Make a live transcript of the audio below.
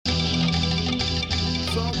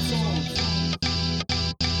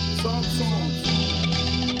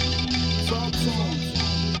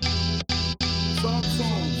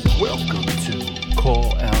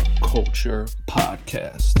Culture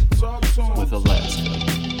Podcast with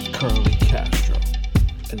Alaska, Curly Castro,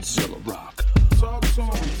 and Zilla Rock.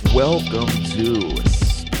 Welcome to a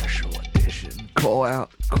special edition Call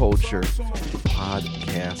Out Culture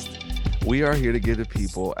Podcast. We are here to give the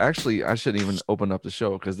people, actually, I shouldn't even open up the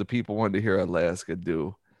show because the people wanted to hear Alaska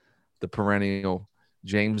do the perennial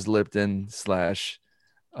James Lipton /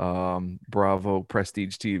 Bravo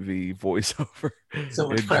Prestige TV voiceover So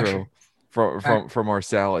much intro pressure. from our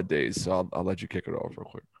salad days. So I'll let you kick it off real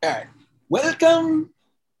quick. All right. Welcome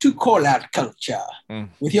to Call Out Culture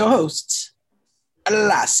with your hosts,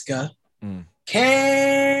 Alaska,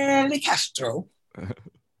 Kelly Castro,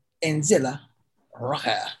 and Zilla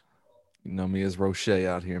Rocha. You know me as Roche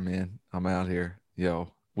out here, man. I'm out here.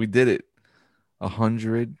 Yo, we did it.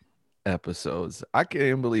 100 episodes. I can't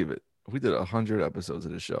even believe it. We did 100 episodes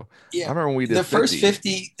of the show. Yeah. I remember when we did the first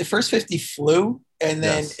 50. The first 50 flew, and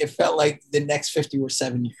then Yes. it felt like the next 50 were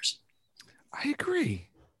 7 years. I agree.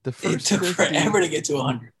 The It first took 50, forever to get to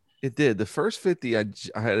 100. It did. The first 50, I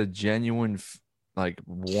had a genuine,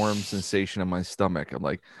 warm sensation in my stomach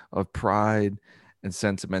of pride and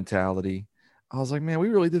sentimentality. I was like, man, we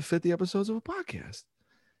really did 50 episodes of a podcast.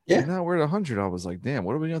 Yeah. And now we're at 100. I was like, damn,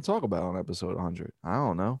 what are we going to talk about on episode 100? I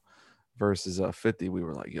don't know. Versus 50, we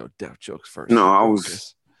were like, yo, death jokes first. No, I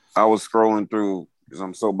was scrolling through because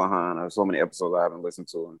I'm so behind. There's so many episodes I haven't listened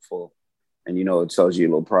to in full. And, it tells you a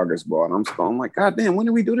little progress bar. And I'm like, God damn, when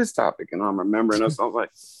did we do this topic? And I'm remembering us. I was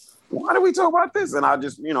like, why did we talk about this? And I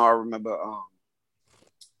just, I remember,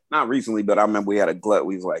 not recently, but I remember we had a glut.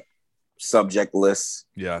 We was like subject lists.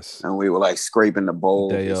 Yes. And we were like scraping the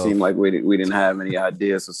bowl. It seemed like we didn't have any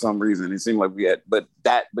ideas for some reason. It seemed like we had, but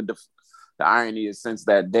the irony is since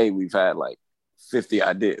that day, we've had like 50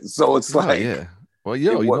 ideas. So it's like, yeah. Well,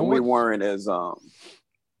 yo, we weren't as,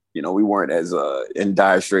 we weren't as in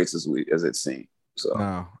dire straits as it seemed. So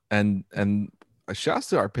no, and shouts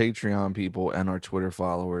to our Patreon people and our Twitter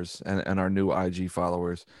followers and our new IG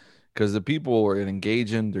followers, because the people are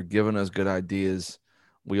engaging. They're giving us good ideas.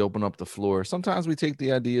 We open up the floor. Sometimes we take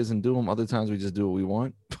the ideas and do them. Other times we just do what we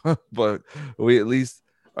want. But we at least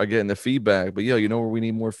are getting the feedback. But you know where we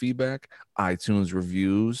need more feedback? iTunes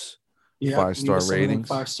reviews, 5-star ratings,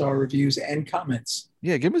 5-star reviews, and comments.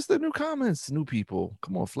 Yeah, give us the new comments, new people.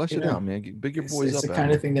 Come on, flesh it out, man. Big your boys up. It's the out kind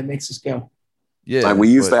here. of thing that makes us go. Yeah, like we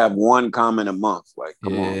used to have one comment a month. Like,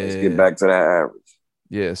 come on, let's get back to that average.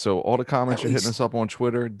 Yeah, so all the comments you're hitting us up on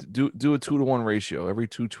Twitter, do a 2-to-1 ratio. Every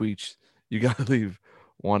 2 tweets, you gotta leave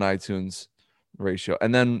one iTunes ratio,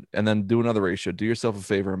 and then do another ratio. Do yourself a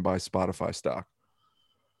favor and buy Spotify stock.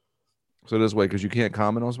 So this way, because you can't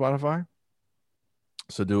comment on Spotify.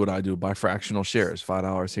 So do what I do: buy fractional shares,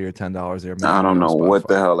 $5 here, $10 there. I don't know what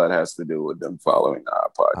the hell that has to do with them following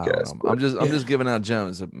our podcast. I'm just giving out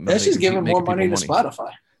gems. That's just giving more money to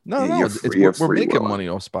Spotify. No, we're making money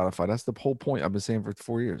off Spotify. That's the whole point. I've been saying for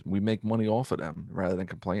 4 years. We make money off of them rather than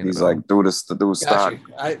complaining. He's like through stock.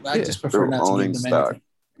 I just prefer not to give them stock. Anything.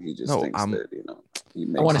 He just thinks that I'm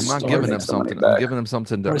not giving them something. I'm giving them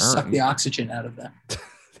something to earn. Suck the oxygen out of them.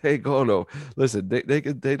 Hey, go no. Listen, they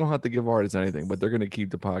don't have to give artists anything, but they're gonna keep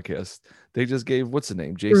the podcast. They just gave what's the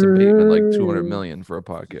name, Jason Bateman, like $200 million for a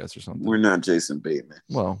podcast or something. We're not Jason Bateman.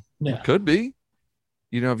 Well, it could be.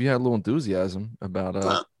 If you had a little enthusiasm about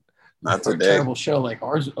not today. A terrible show like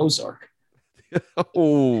Ozark.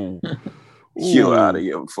 Oh, you out of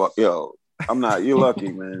here, fuck yo. I'm not. You're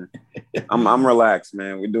lucky, man. I'm relaxed,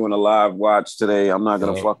 man. We're doing a live watch today. I'm not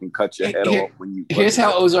gonna fucking cut your head off when you. Here's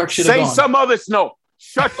how Ozark should have gone. Say some other snow.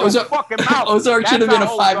 Shut your fucking mouth. Ozark should have been a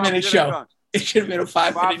 5-minute show. It should have been a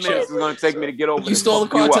 5-minute show. It's going to take me to get over. You stole the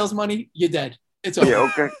cartel's money. You're dead. It's over. Yeah.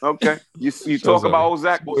 Okay. You talk about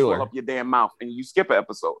Ozark. We'll fill up your damn mouth, and you skip an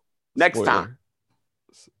episode next time.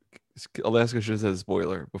 Alaska should have said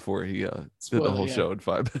spoiler before he did the whole show in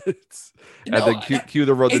 5 minutes. And then cue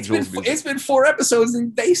the Run the Jewels music. It's been 4 episodes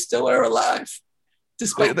and they still are alive.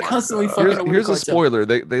 Despite constantly fucking over. Here's a spoiler.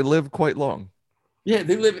 They live quite long. Yeah,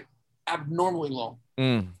 they live abnormally long.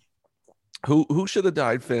 Who should have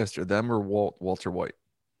died faster, them or Walter White?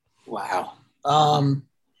 Wow.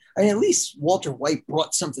 At least Walter White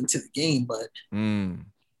brought something to the game, but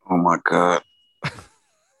oh my god.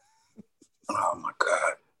 Oh my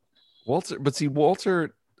god.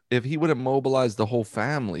 Walter, if he would have mobilized the whole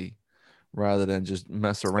family rather than just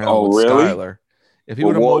mess around with Skyler, if he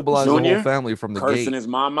would have mobilized the whole family from the gate, cursing his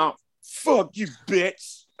mom out, fuck you,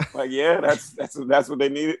 bitch. Like, yeah, that's what they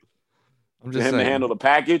needed. I'm just saying, to handle the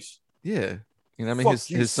package. Yeah,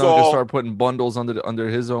 his son just started putting bundles under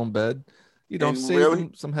his own bed. Save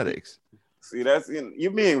him some headaches. See, you're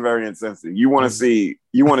being very insensitive. You want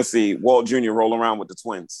to see Walt Jr. roll around with the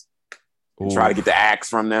twins. and try to get the axe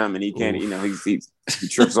from them, and he can't. You know, he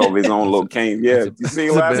trips over his own little cane. Yeah, you see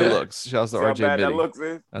That's a last bad night? look. Shouts to See how RJ bad that Mitty. looks,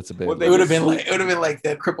 man? That's a bad What look. It would have been like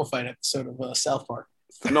that cripple fight episode of South Park.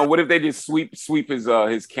 No, what if they just sweep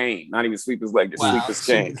his cane? Not even sweep his leg, just sweep his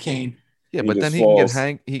cane. cane. Yeah, He but then just he can get falls.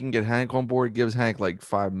 Hank. He can get Hank on board. Gives Hank like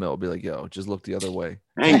 $5 million. Be like, yo, just look the other way.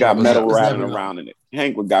 Hank got was- metal was rattling never- around in it.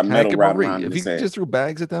 Hank got Hank metal and rattling Marie. around in If he his head. just threw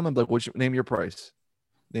bags at them, I'm like, name your price.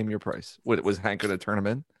 Name your price. What was Hank going to turn him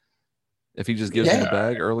in? If he just gives him the Yeah.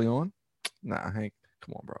 bag early on? Nah, Hank.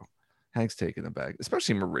 Come on, bro. Hank's taking the bag,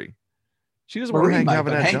 especially Marie. She doesn't want Marie Hank might,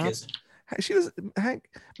 having but that Hank job. isn't. She doesn't.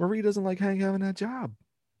 Marie doesn't like Hank having that job.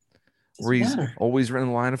 Doesn't Where he's matter. always in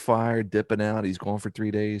the line of fire, dipping out. He's gone for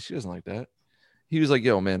 3 days. She doesn't like that. He was like,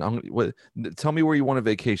 "Yo, man, tell me where you want a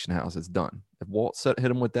vacation house. It's done." If Walt hit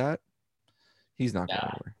him with that, he's not going Nah.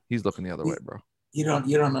 anywhere. He's looking the other way, bro. You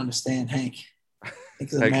don't understand Hank. Hank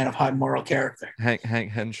is a Hank- man of high moral character. Hank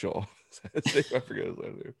Henshaw. I forget his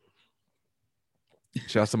last name.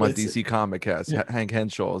 Shouts to my Listen. DC comic cast. Yeah. Hank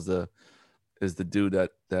Henshaw is the dude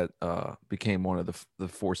that became one of the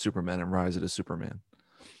 4 Supermen in Rise of the Superman.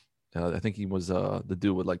 I think he was the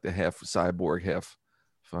dude with like the half cyborg, half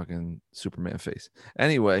fucking Superman face.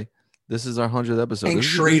 Anyway, this is our 100th episode. Hank This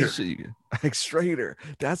is- Schrader. this is- Hank Schrader.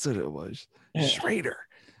 That's what it was. Yeah. Schrader.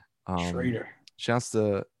 Schrader. Shouts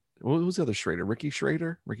to what was the other Schrader? Ricky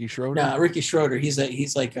Schrader? Ricky Schroeder? No, Ricky Schroeder. He's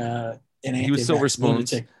like an He was Silver anti-vax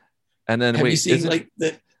Spoons. lunatic. And then Have you wait, seen isn't- like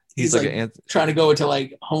that? he's like an trying to go into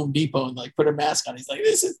like Home Depot and like put a mask on. He's like,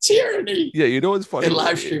 "This is tyranny." yeah, you know what's funny? And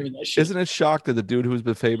live streaming that shit. Isn't it shocked that the dude who's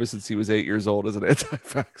been famous since he was 8 years old is an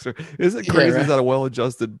anti-vaxxer? Isn't it Yeah, crazy? right. Is that a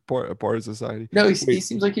well-adjusted part of society? No, he Wait.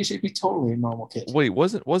 seems like he should be totally a normal kid. Wait,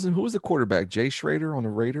 wasn't who was the quarterback? Jay Schrader on the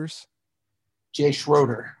Raiders? Jay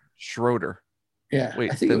Schroeder. Schroeder. Yeah,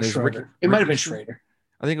 Wait, I think it then was there's Schroeder. Ricky- It might have been Ricky Schrader.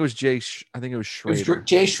 I think it was I think it was It was Schrader.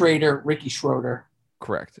 Jay Schrader, Ricky Schroeder,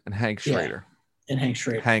 Correct. And Hank Yeah. Schrader. and Hank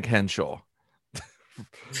Schrader. Hank Henshaw.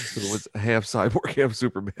 It was half cyborg, half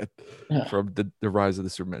Superman Yeah. from the Rise of the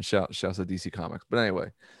Superman. Shouts to DC Comics. But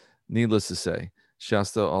anyway, needless to say,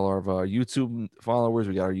 shouts to all of our YouTube followers.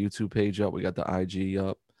 We got our YouTube page up. We got the IG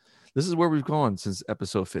up. This is where we've gone since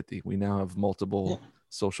episode 50. We now have multiple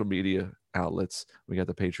social media outlets. We got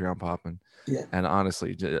the Patreon popping. Yeah. And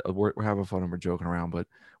honestly, we're having fun and we're joking around, but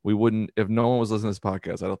we wouldn't, if no one was listening to this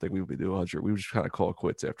podcast, I don't think we would be doing 100. We would just kind of call it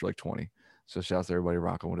quits after like 20. So shouts to everybody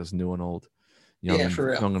rocking with us, new and old. Yeah, for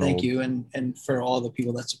real. Thank you, and for all the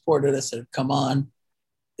people that supported us, that have come on,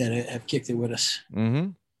 that have kicked it with us. Mm-hmm.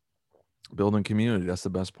 Building community. That's the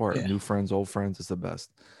best part. Yeah. New friends, old friends. It's the best.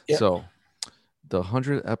 Yep. So the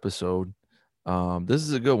 100th episode, this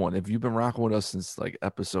is a good one. If you've been rocking with us since like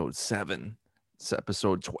episode 7, it's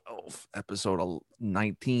episode 12, episode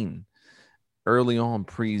 19, early on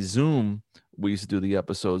pre-Zoom, we used to do the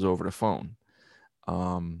episodes over the phone.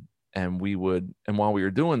 And while we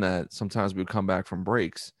were doing that, sometimes we would come back from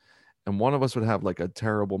breaks and one of us would have like a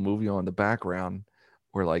terrible movie on the background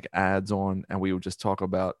or like ads on, and we would just talk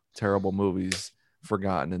about terrible movies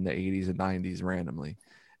forgotten in the 80s and 90s randomly.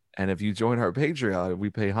 And if you join our Patreon, we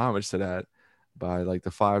pay homage to that by like the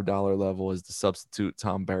 $5 level is the substitute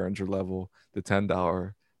Tom Berenger level, the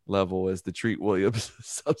 $10 level is the Treat Williams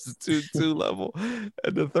substitute 2 level, and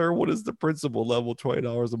the third one is the principal level,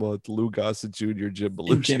 $20 a month, Lou Gossett Jr., Jim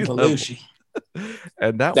Belushi. Jim level. Belushi.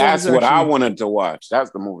 And That's what I actually- wanted to watch. That's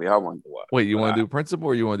the movie I wanted to watch. Wait, you But want to do principal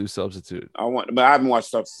or you want to do substitute? but I haven't watched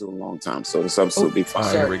Substitute in a long time, so the Substitute be All fine.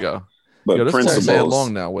 right, Sorry. here we go. But Yo, this is mad Principles,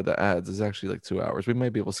 long now with the ads. It's actually like 2 hours. We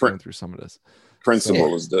might be able to skim through some of this.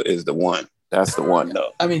 Principal is the one. That's the one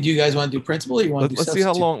though. I mean, do you guys want to do principal or you want to do Let's see how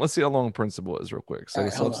substitute? long. Let's see how long principal is real quick. So All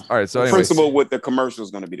right, hold on. all right. So anyway, Principal with the commercial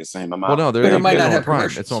is going to be the same amount. well, no, But it might it's not on have Prime.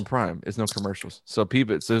 commercials. It's on Prime. It's no commercials. So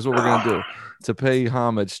peep it. So here's what we're gonna do to pay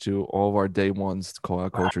homage to all of our day ones, Call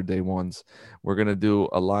Out Culture day ones. We're gonna do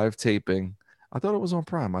a live taping. I thought it was on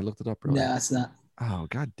Prime. I looked it up earlier. No, it's not. Oh,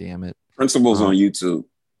 god damn it! Principal's on YouTube.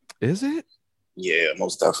 Is it? Yeah,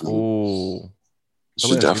 most definitely. Oh,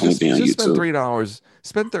 Should definitely be on just spend YouTube. $3.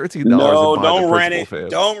 Spend $13. No, and buy the don't rent Principal, it. fam.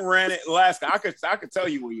 Don't rent it. Alaska, I could tell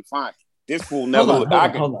you where you find it. This fool Hold never.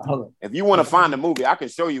 on, hold on. If you want to find the movie, I can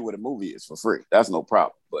show you where the movie is for free. That's no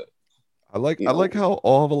problem. But I like You I know. like how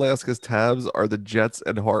all of Alaska's tabs are the Jets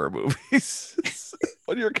and horror movies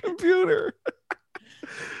on your computer.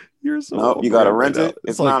 You're so no, old you gotta right rent now. it.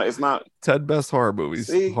 It's not. 10 best horror movies.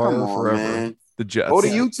 See, horror come on, forever. man. The Jets. Go to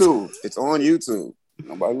YouTube. It's on YouTube.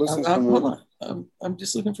 Nobody listens to Hold me. on. I'm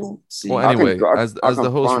just looking for. See, Well, I can- anyway, I as can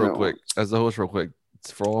the host find real it. quick,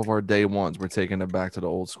 for all of our day ones, we're taking it back to the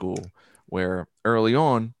old school where early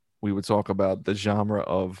on we would talk about the genre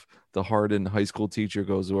of the hardened high school teacher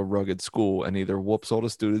goes to a rugged school and either whoops all the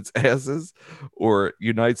students' asses or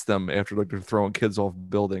unites them after like they're throwing kids off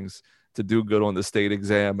buildings to do good on the state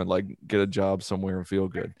exam and like get a job somewhere and feel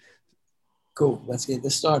good. Cool. Let's get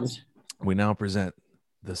this started. We now present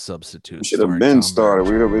The Substitute. We should have been started.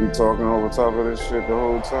 We'd have been talking over top of this shit the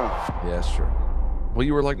whole time. Yeah, sure. Well,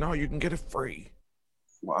 you were like, no, you can get it free.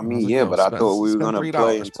 Well, I mean, yeah, but I thought we were going to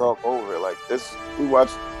play and talk over it. Like this,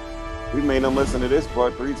 we made them listen to this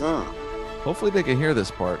part 3 times. Hopefully they can hear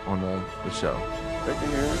this part on the show. They can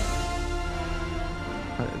hear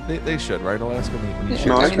it. They should, right, Alaska?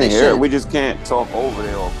 No, they can hear it. We just can't talk over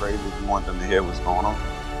it all crazy if you want them to hear what's going on.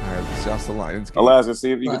 All right, let's shout the Lions game. Alaska,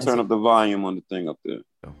 see if you can turn up the volume on the thing up there.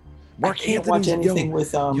 I can't watch anything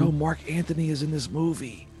with Mark Anthony is in this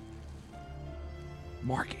movie.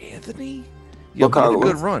 Mark Anthony? Yo, he had a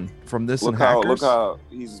good run from this and Hackers. Look how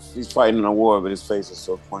he's fighting in a war, but his face is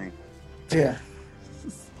so clean. Yeah.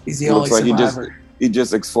 He's the only survivor. He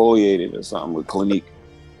just exfoliated or something with Clinique.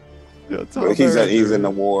 Yeah, he's in the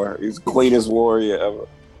war. He's the cleanest warrior ever.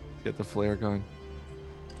 Get the flare gun.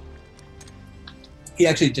 He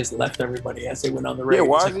actually just left everybody as they went on the raid. Yeah,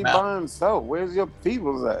 why is he by himself? Where's your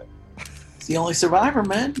peoples at? He's the only survivor,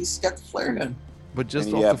 man. He's got the flare gun. But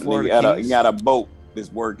just off the Florida Keys? He got a boat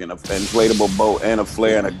that's working, an inflatable boat and a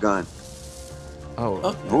flare and a gun.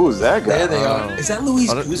 Oh. Who's that guy? There they are. Is that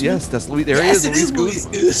Luis Guzman? Yes, that's Luis. There yes, he is. Luis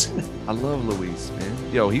Guzman. I love Luis,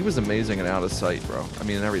 man. Yo, he was amazing and out of sight, bro. I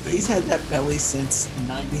mean, everything. He's had that belly since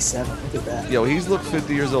 '97. Look at that. Yo, he's looked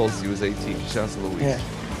 50 years old since he was 18. Shouts to Luis. Yeah.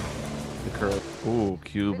 The curl. Ooh,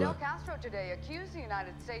 Cuba. Fidel Castro today accused the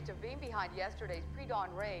United States of being behind yesterday's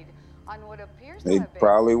pre-dawn raid on what appears to have been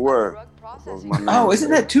probably were. Oh, isn't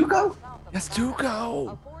that Tuco? That's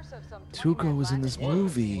Tuco. Tuco was in this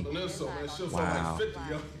movie. Wow.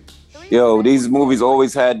 Yo, these movies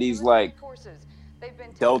always had these like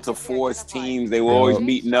Delta Force teams. They were always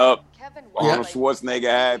meeting up. Arnold Schwarzenegger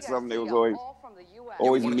had something. They was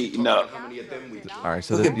always meeting up. All right,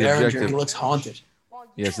 so look at the Behringer. objective. He looks haunted.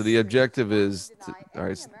 Yeah, so the objective is, all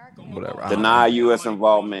right, whatever. Deny U.S.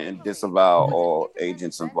 involvement and disavow all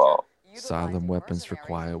agents involved. Silent weapons for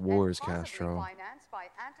quiet wars, Castro.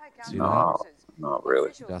 No, not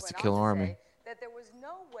really. That's the kill army.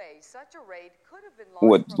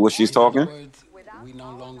 What she's talking? We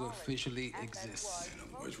no longer officially exist.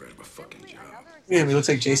 Yeah, he looks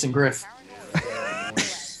like Jason Griff.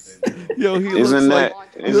 Yo, he looks like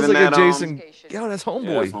a Jason. Yo, that's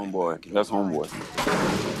Homeboy. Yeah, that's Homeboy.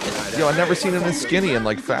 Yo, I never seen him this skinny and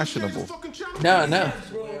like fashionable. No.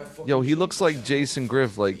 Yo, he looks like Jason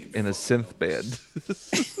Griff, like in a synth band.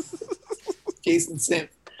 Jason Synth.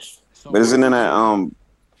 But isn't in that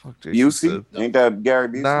Busey? Ain't that Gary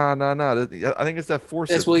Busey? Nah. I think it's that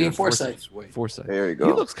Forsythe. That's William Forsythe. Forsythe. There you go.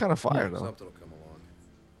 He looks kind of fire though.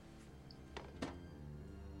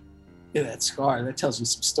 Yeah, that scar. That tells you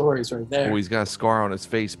some stories right there. Oh, he's got a scar on his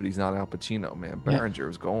face, but he's not Al Pacino, man. Behringer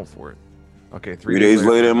was going for it. Okay, 3 days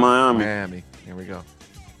later in Miami. Here we go.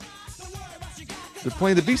 They're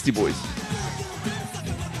playing the Beastie Boys.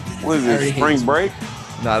 What is it? Spring Break?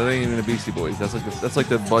 Nah, that ain't even the Beastie Boys. That's like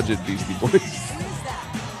the budget Beastie Boys.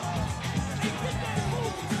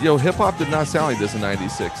 Yo, hip hop did not sound like this in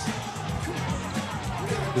 '96.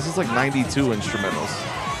 This is like '92 instrumentals.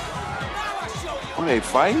 Are they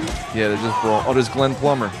fighting? Yeah, they're just brawl. Oh, there's Glenn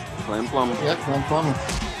Plummer. Yep, Glenn Plummer.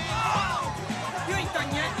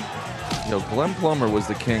 Yo, Glenn Plummer was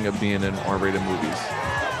the king of being in R-rated movies.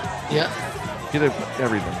 Yeah. He did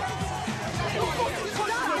everything.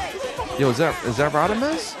 Yo, is that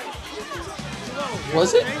Radames?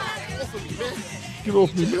 Was it?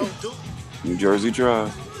 New Jersey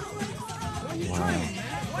Drive. Wow.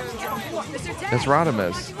 That's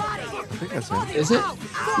Radames. I think that's him. Is it?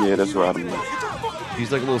 Yeah, that's Radames.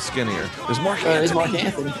 He's like a little skinnier. There's Mark Anthony. There's Mark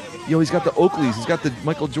Anthony. Yo, he's got the Oakleys. He's got the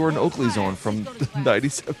Michael Jordan Oakleys on from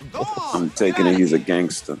 '97. I'm taking it. He's a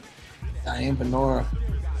gangster. Diane Benora.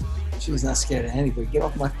 She was not scared of anybody. Get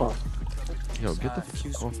off my car. Yo, get the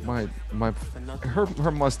fuck off my.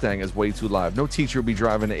 Her Mustang is way too live. No teacher would be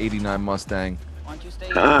driving an '89 Mustang. They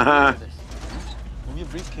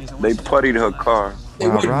puttied her car. They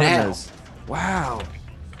would now. Wow.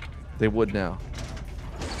 They would now.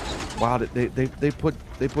 Wow, they put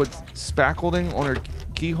spackling on her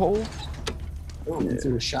keyhole. Oh, he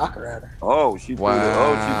threw a shocker at her. Oh, she threw an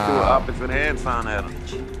opposite hand sign at him.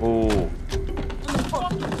 Oh.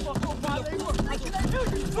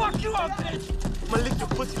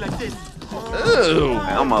 Ew.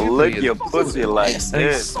 I'm gonna lick your pussy like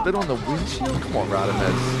this. Spit on the windshield? Come on,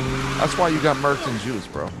 Radames. That's why you got murked and juice,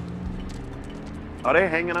 bro. Are they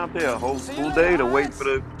hanging out there a whole school day to wait for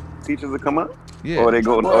the teachers that come up? Yeah. Or they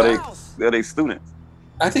go? Are they students?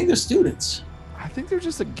 I think they're students. I think they're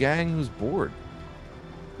just a gang who's bored.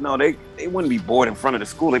 No, they wouldn't be bored in front of the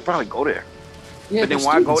school. They probably go there. Yeah, But then they're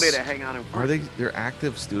why go students. there to hang out in front? Are they? They're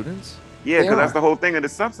active students. Yeah, They because that's are. the whole thing of the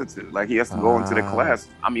substitute. Like he has to go into the class.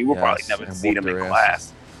 I mean, we'll probably yes, never and see whoop them in their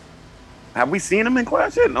class. Have we seen them in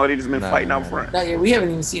class yet? No, they just been No, fighting no, out no, front. No, yeah, we haven't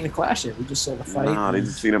even seen a clash yet. We just saw the fight. No, they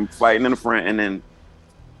just see them fighting in the front and then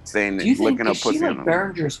saying Do you think licking up is she pussy on like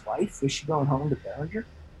them. Behringer's wife? Is she going home to Behringer?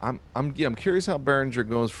 I'm curious how Behringer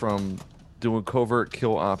goes from doing covert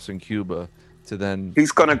kill ops in Cuba to then.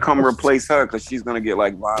 He's gonna come replace her because she's gonna get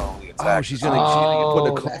like violently attacked. Oh, she's gonna get put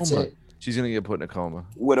in a that's coma. it. She's gonna get put in a coma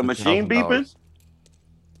with a machine $1,000. beeping.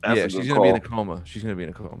 That's Yeah, a she's good gonna be in a call. coma. She's gonna be in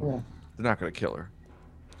a coma. Yeah. They're not gonna kill her.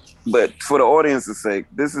 But for the audience's sake,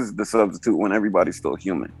 this is the substitute when everybody's still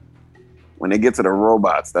human. When they get to the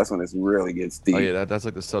robots, that's when it really gets deep. Oh yeah, that's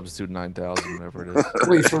like the substitute 9000, whatever it is.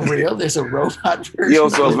 Wait, for real? There's a robot version? Yo,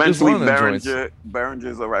 so Just eventually one of them joints.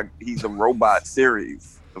 Behringer's he's a robot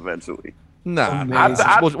series eventually. Nah, Amazing.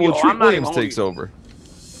 well, Treat I'm not Williams even takes over.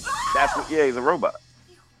 He's a robot.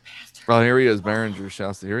 Oh, here he is, Behringer.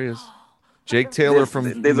 Shouts to here he is. Jake Taylor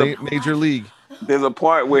from there's a- Major League. There's a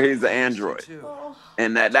part where he's an android,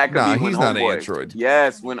 and that could Nah, be when he's not an homeboy- android.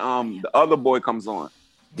 Yes, when the other boy comes on,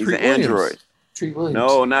 he's Treat an android. Williams. Treat Williams.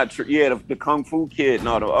 No, not the kung fu kid.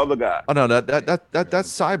 No, the other guy. Oh no, that's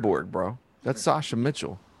Cyborg, bro. That's Sasha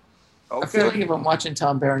Mitchell. I feel like Okay. if I'm watching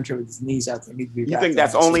Tom Berenger with his knees out, they need to be. You wrapped think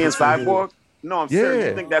that's around only in some sort of- Cyborg? No, I'm serious. Yeah.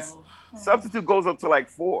 You think that's substitute goes up to like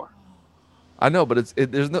 4? I know, but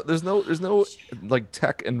there's no like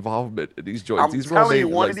tech involvement in these joints. I'm These were all telling you,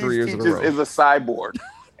 made one like of 3 these years in a teachers row. is a cyborg,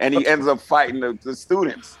 and he ends up fighting the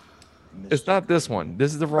students. It's not this one.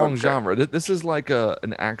 This is the wrong Okay. genre. This is like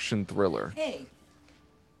an action thriller, Hey,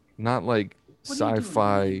 not like what are you doing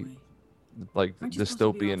sci-fi, anyway? like Aren't you supposed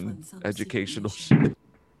to be dystopian ruffling some educational secret shit.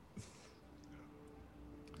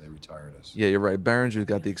 They retired us. Yeah, you're right. Behringer's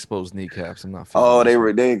got the exposed kneecaps. I'm not. Oh,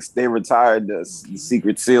 feeling this they retired the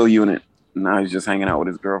secret SEAL unit. Now he's just hanging out with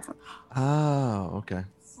his girlfriend. one. Oh, okay.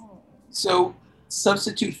 So,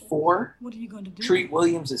 substitute 4, What are you going to do? Treat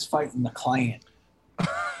Williams is fighting the client.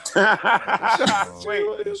 Wait,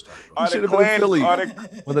 You are should the have been in Philly Klan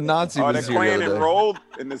when the Nazi are the was here the Klan other day. enrolled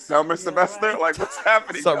in the summer semester? Like, what's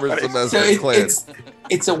happening? Summer guys? semester. So Klan.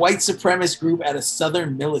 it's a white supremacist group at a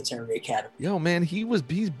Southern military academy. Yo, man, he's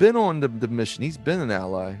been on the mission. He's been an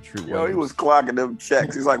ally. True. Yo, he was clocking them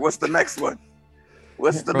checks. He's like, "What's the next one?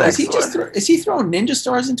 What's the Bro, Is next he one?" is he throwing ninja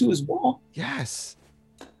stars into his wall? Yes,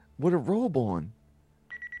 with a robe on.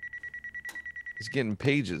 He's getting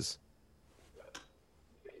pages.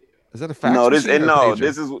 Is that a fax No, machine or a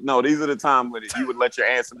pager? these are the time when you would let your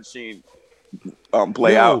answer machine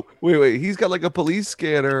play No, out. Wait. He's got like a police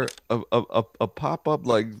scanner, a pop up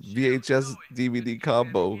like VHS DVD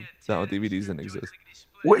combo. No, DVDs didn't exist.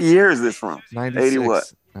 What year is this from? 96. 80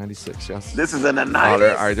 what? 96. Yes. This is in the Oh, 90s.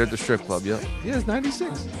 they're, all right, they're at the strip club. Yep. Yeah, it's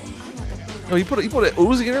 96. No, he put an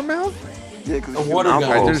Uzi in her mouth. Yeah, 'cause A it's water gun. All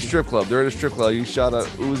right, alcohol. they're at the strip club. They're at a strip club. You shot a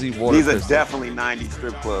Uzi water These are pistol. definitely 90s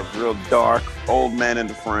strip clubs. Real dark, old men in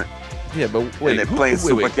the front. Yeah, but wait, and they're who, playing wait,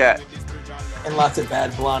 Super wait. Cat. And lots of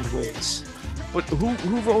bad blonde wigs. But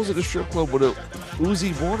who rolls at a strip club with a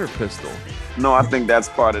Uzi water pistol? No, I think that's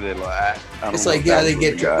part of it. Like, I don't It's know like, if yeah, that they was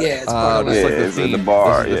get, what they got. yeah, it's part of that's Yeah, like the it's in theme. the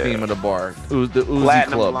bar, This is the yeah. theme of the bar. The Uzi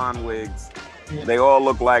Platinum Club. blonde wigs. Yeah. They all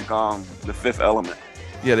look like the Fifth Element.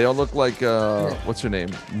 Yeah, they all look like what's her name?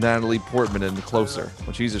 Natalie Portman in Closer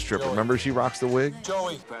when she's a stripper. Remember she rocks the wig?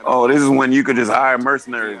 Oh, this is when you could just hire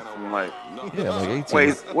mercenaries from like. Yeah, like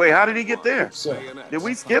 18. Wait, how did he get there? So, Did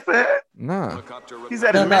we skip ahead? Nah. He's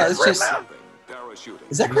at No, his no, man's it's crib just- now?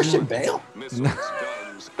 is that Christian Bale? It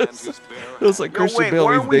was like Yo, Christian wait, Bale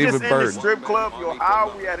weren't meets we David just in the Byrne. strip club? Yo, how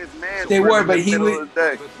are we at his man's They crib were, in but the he middle was- of the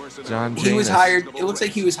day? John He was Janus. hired. It looks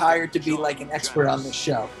like he was hired to be like an expert on this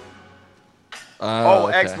show. Oh,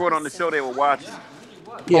 okay. expert on the show they were watching.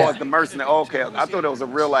 Oh, Yeah. it's the mercenary. Okay, I thought it was a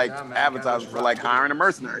real like advertisement for like hiring the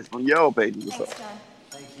mercenaries on Yellow Pages or something.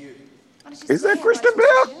 Is that Christian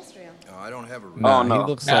Bale? No, I don't have a. Nah, Oh, no. He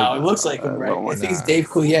looks No, like it looks like him, right? no, I think it's nah. Dave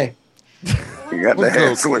Coulier. You got the on head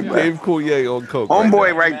coke. slicked back. Dave Coulier on coke.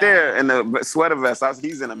 Homeboy right there in the sweater vest.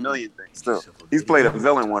 He's in a million things still. He's played a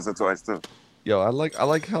villain once or twice too. Yo, I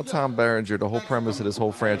like how Tom Berenger, the whole premise of this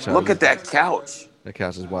whole franchise. Look at that couch. That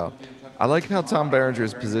couch is wild. I like how Tom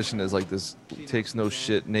Berenger's position is like this takes no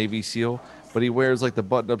shit Navy SEAL, but he wears like the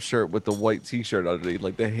button-up shirt with the white T-shirt underneath,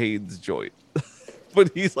 like the Haynes joint. But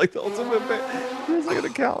he's like the ultimate man. He's like an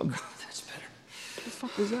accountant. That's better. What the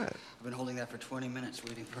fuck was that? I've been holding that for 20 minutes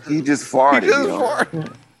waiting for her. He just farted. He just yo.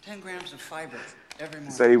 farted. 10 grams of fiber.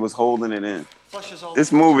 Say he was holding it in.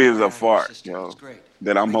 This movie is a fart, yo.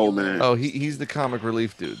 That I'm holding in. Oh, he's the comic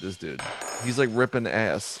relief dude. This dude. He's like ripping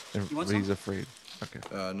ass, but he's afraid. Okay.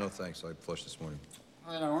 No thanks. I flushed this morning.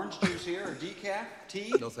 Orange juice here, or decaf,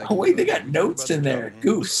 tea? No thank Oh, you. wait, they got notes in there.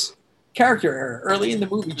 Goose. Character error. Early in the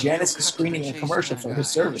movie, Janice is screening a commercial for his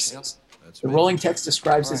services. The rolling text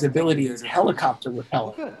describes his ability as helicopter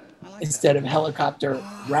repeller instead of helicopter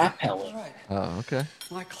rappeller. Oh, okay.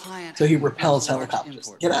 So he repels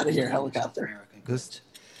helicopters. Get out of here, helicopter. This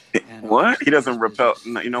What? He doesn't repel.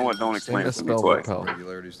 No, you know what? Don't explain it to me spell twice. repel.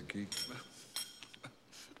 Regularity's the key.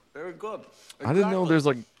 Very good. I didn't know there's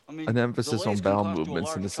like I mean, an emphasis the on waste bowel can cost you a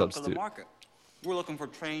movements in the large chunk of substitute. market. We're looking for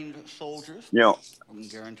trained soldiers Yo. who can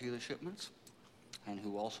guarantee the shipments and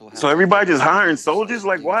who also have. So everybody just hiring soldiers?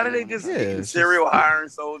 Like, why do they just Yeah, it's serial hiring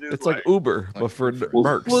soldiers? It's like Uber, but for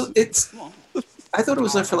mercs. Well, it's. I thought it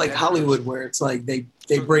was like for like Hollywood, where it's like they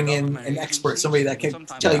bring in an expert, somebody that can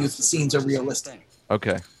tell you if the scenes are realistic.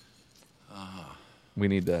 Okay. We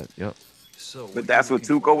need that. Yep. So, But that's what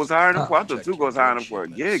Tuco was hiring him for. I thought Tuco was hiring him for a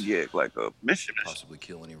gig, like a mission. possibly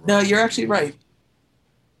kill any No, you're actually right.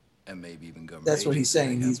 and maybe even government. That's what he's agents.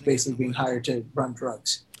 saying. He's basically being hired to run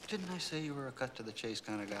drugs. Didn't I say you were a cut to the chase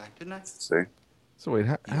kind of guy? Didn't I? See? So wait,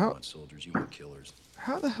 You how want soldiers, you want killers.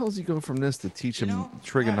 how the hell does he go from this to teach him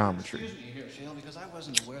trigonometry? Excuse me here, Shale, because I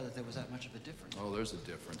wasn't aware that there was that much of a difference. Oh, there's a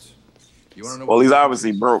difference. You want to know? Well, what he's the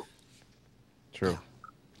obviously broke. True.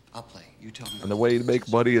 I'll play. You tell me. And the way to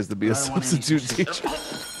make money is to be a I don't want any substitute teacher.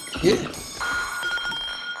 Yeah.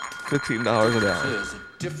 $15 an hour. The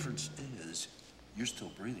difference is you're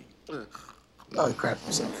still breathing. Oh, he crapped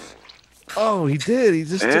himself. Oh, he did. He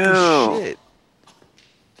just took a Ew. shit.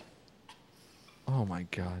 Oh my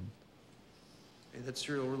god. Hey, that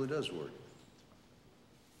cereal really does work.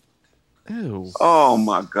 Ew. Oh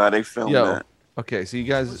my God, they filmed Yo. that. Okay, so you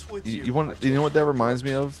guys, you want, you know what that reminds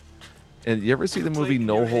me of? And you ever see the movie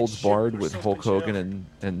No Holds Barred with Hulk Hogan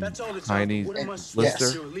and Tiny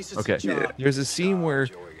Lister? Okay, Yeah. there's a scene where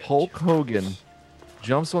Hulk Hogan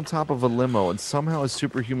jumps on top of a limo and somehow has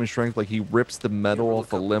superhuman strength, like he rips the metal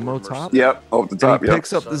off a limo top. Yep, off the And top. he Yep.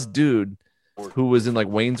 picks up this dude who was in like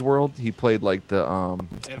Wayne's World. He played like the I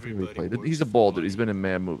forget who he played. He's a bald dude. He's been in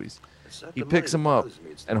mad movies. He picks him up,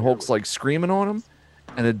 and Hulk's like screaming on him,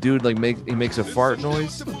 and the dude like makes a fart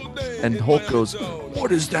noise, and Hulk goes,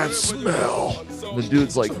 "What is that smell?" And the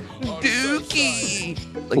dude's like, "Dookie."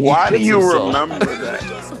 Like, he Why do shits you himself. remember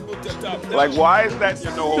that? Like, why is that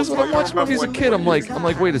your no? Because when I'm watching movies as a kid, I'm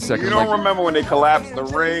like, wait a second. You I'm don't like, remember when they collapsed the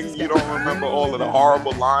ring. You don't remember all of the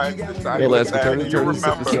horrible lines. Hey, Lance, turn You this down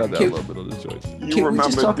remember? a little bit on this joint. You Can we remember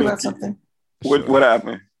just talk about Dookie. something? What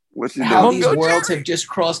happened? What you How doing? these worlds have just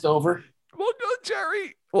crossed over Uncle Jerry.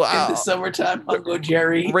 in Wow. the summertime. Uncle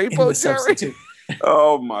Jerry in Rainbow the Jerry. substitute.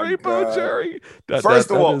 Oh my Rainbow God. Jerry.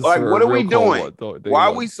 First of all, is like, a what are we real cold doing? one. Don't- they Why are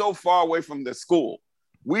love- we so far away from the school?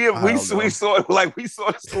 We I don't know. saw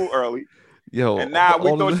the school early, Yo, and now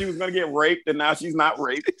we all thought of she was gonna get raped, and now she's not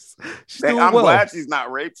raped. She's doing I'm well. glad she's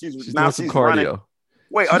not raped. She's now doing some she's cardio. running.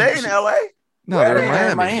 Wait, are they in LA? No, Where they're are in they?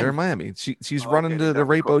 They're in Miami. Miami. They're in Miami. She's Oh, running okay, the that's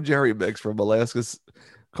Rainbow cool. Jerry mix from Alaska's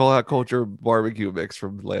Call Out Culture barbecue mix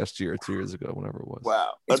from last year, 2 years ago, whenever it was.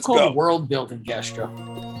 Wow, It's let's called go. world building, Castro.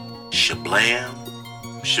 Shablam,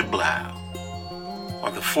 shablow.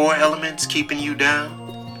 Are the 4 elements keeping you down?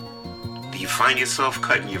 Do you find yourself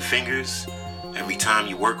cutting your fingers every time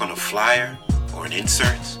you work on a flyer or an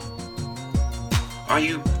insert? Are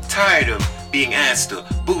you tired of being asked to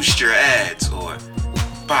boost your ads or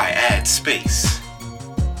buy ad space?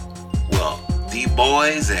 Well, the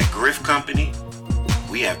boys at Griff Company,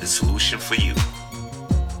 we have the solution for you.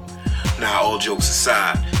 Now, all jokes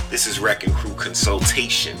aside, this is Wrecking Crew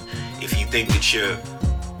consultation. If you think that your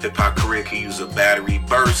hip-hop career can use a battery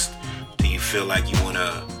burst, do you feel like you want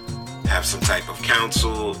to have some type of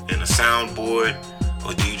counsel and a soundboard,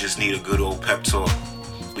 or do you just need a good old pep talk?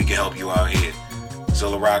 We can help you out here.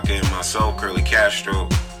 Zilla Rocca and myself, Curly Castro,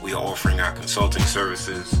 we are offering our consulting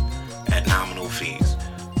services at nominal fees.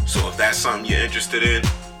 So if that's something you're interested in,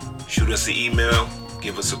 shoot us an email,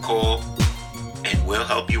 give us a call, and we'll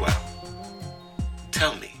help you out.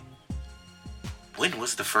 Tell me, when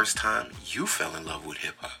was the first time you fell in love with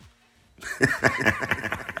hip-hop?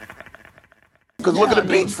 Because look at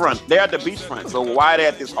the beachfront. They're at the beachfront. So why they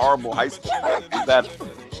at this horrible high school? Is that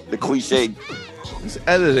the cliche? This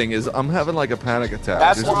editing is, I'm having like a panic attack.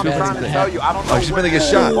 That's There's what too I'm many trying to things. tell you. I don't know. Oh, she's what- gonna get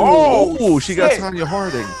shot. Oh, she got shit. Tanya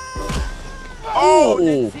Harding. Oh,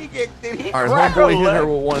 Oh. did he All right, crack homeboy hit leg? her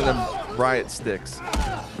with one of them riot sticks.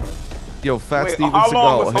 Yo, Fat Wait, Steven how Seagal.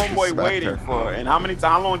 long was actually homeboy smacked waiting her. for? And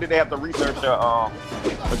how long did they have to research a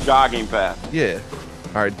jogging path? Yeah.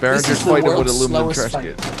 All right, This Behringer's is the fighting with world's aluminum slowest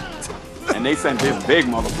trash fight. can. And they sent this big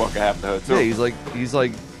motherfucker after her too. Yeah, he's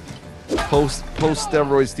like post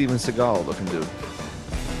steroid Steven Seagal looking dude.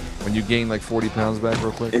 When you gain like 40 pounds back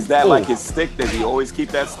real quick. Is that Ooh. like his stick? Does he always keep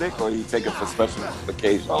that stick, or he take it for special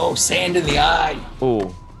occasions? Oh, sand in the eye.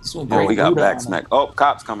 Oh, This one Oh, great he got Buddha back on it. smacked. Oh,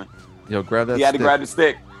 cops coming. yo, grab that. He had to stick. grab the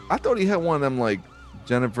stick. I thought he had one of them like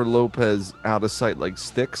Jennifer Lopez out of sight like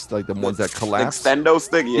sticks, like the ones that collapse. Extendo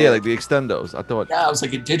stick. Yeah, like the extendos. I thought. Yeah, it was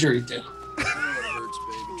like a didgeridoo.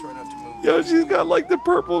 Yo, she's got like the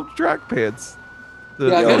purple track pants. The-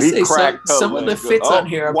 Yeah, I Yo, gotta he say, cracked her some of the leg. fits Oh, on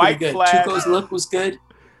here are white pretty good. flag. Tuco's look was good.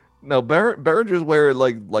 No, Behringer's wearing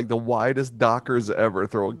like the widest Dockers ever,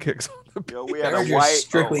 throwing kicks on the Yo, we had Behringer's a white,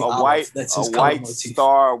 strictly a olive. white, That's a his color white motif.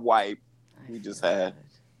 star wipe. We just had.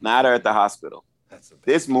 Now they're at the hospital.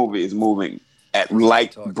 This movie is moving at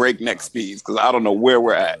like breakneck speeds because I don't know where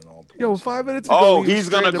we're at. Yo, 5 minutes ago. Oh, he was he's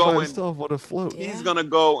gonna stranded go by in. himself on a float. He's gonna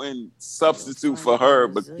go and substitute for her,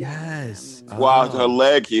 but Yes. while Oh, her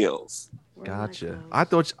leg heals. Gotcha. I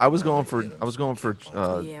thought I was going for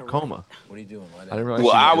coma. What are you doing? I didn't realize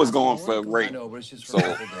Well, she- I was going for rape, so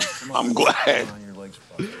I'm glad.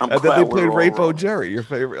 I'm And then glad they we're played all Rainbow wrong. Jerry, your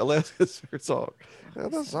favorite Alaska song. In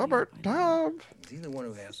the summertime. Is he the one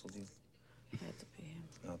who hassled you?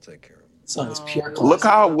 I'll take care of him. Song is pure Look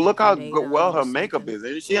classic. how well her makeup is.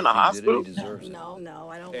 Isn't she in the hospital? No,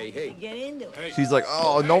 I don't want to get into it. She's like,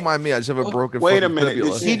 oh, don't mind me. I just have a broken Wait a fucking minute.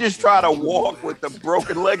 fibula. Did she just try to walk with the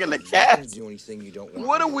broken leg in the cast? Do anything you don't want.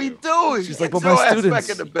 What are we doing? She's like, Get well, my your ass students. back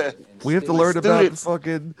in the bed. We have to My learn about students.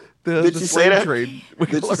 fucking the Did the she say slave that? trade. We Did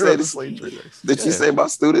can she learn say about the this? slave trade. Did she Yeah. say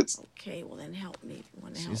about students? Okay, well then help me. If you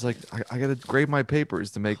want to help She's like, I got to grade my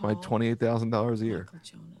papers to make my $28,000 a year.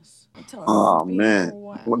 Oh man,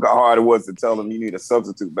 look how hard it was to tell them you need a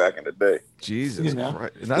substitute back in the day. Jesus You know?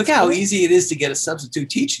 Christ. And Look that's how cool. easy it is to get a substitute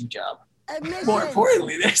teaching job. More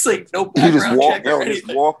importantly, there's like no You just background walk, check or yo,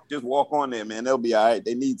 anything. just walk on there, man. They'll be all right.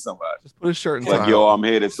 They need somebody. Just put a shirt and Like, tie yo, on. I'm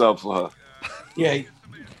here to sub for her. Yeah,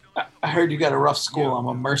 I heard you got a rough school. I'm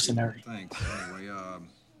a mercenary. Thanks. Anyway,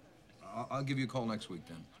 I'll give you a call next week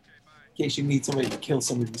then. In case you need somebody to kill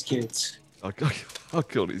some of these kids. I'll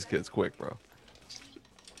kill these kids quick, bro.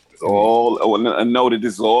 It's all. I know that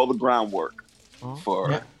this is all the groundwork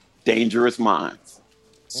for Yeah. Dangerous Minds.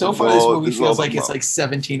 So far, this movie This is all feels like the it's mo- like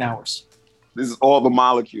 17 hours. This is all the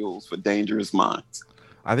molecules for Dangerous Minds.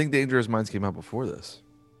 I think Dangerous Minds came out before this.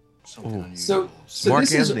 Ooh. So Mark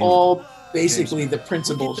this is Anthony. all basically the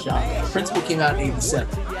Principal genre. Principal came out in '87.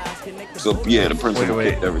 So yeah, the principal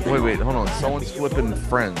Wait, kicked everything. wait, hold on. Someone's flipping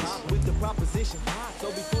Friends. Who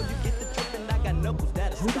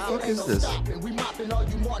the fuck is this?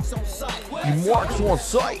 You marks on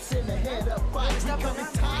sight.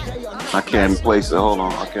 I can't place it. Hold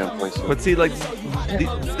on, I can't place it. But see, like,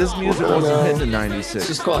 this music wasn't hitting in It's '96.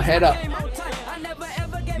 just called Head Up.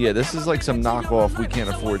 Yeah, this is like some knockoff "We Can't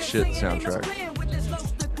Afford Shit" soundtrack.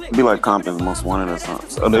 It'd be like Compton's Most Wanted or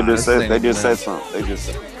something. Oh, they Nah, just that's said. They the just same said something. They just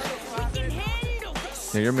said.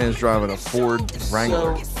 Yeah, your man's driving a Ford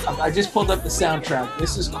Wrangler. So I just pulled up the soundtrack.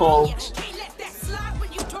 This is called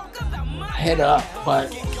Head Up,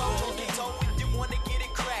 but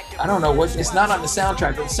I don't know what. It's not on the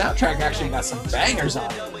soundtrack, but the soundtrack actually got some bangers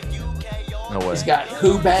on it. No way. It's got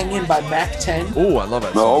Who Bangin' by Mac 10. Oh, I love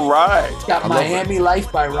that song. All right. It's got I love Miami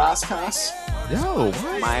Life by Roscos. Yo,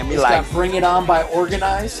 what? Miami It's Life. got Bring It On by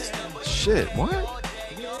Organized. Shit, what?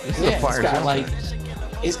 This is Yeah, a it's fire got soundtrack. like,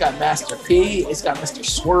 it's got Master P. It's got Mr.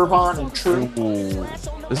 Swerve on and True. Ooh.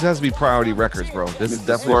 This has to be Priority Records, bro. This is Mr.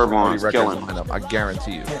 definitely Swerve Priority On's Records killing. lineup. I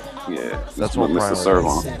guarantee you. Yeah, That's what what Mr. Priority Serve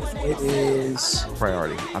is. on. It is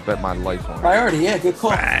Priority. I bet my life on it. Priority. Yeah, good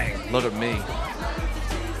call. Look at me.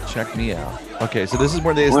 Check me out. Okay, so this is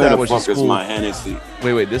where they Where the established a fuck is school. my Hennessy?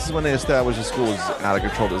 Wait. This is when they established the school is out of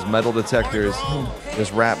control. There's metal detectors.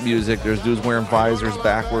 There's rap music. There's dudes wearing visors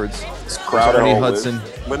backwards. It's There's crowded Ernie hallway. Hudson.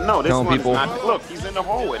 But no, this telling one people- is not. Look, he's in the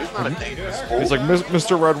hallway. It's not a dangerous school. He's like,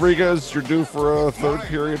 Mr. Rodriguez, you're due for a third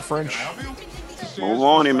period French. Move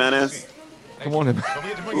on, him, man. Come on in.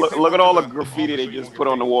 Look at all the graffiti they just put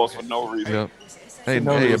on the walls for no reason. Yep. Hey,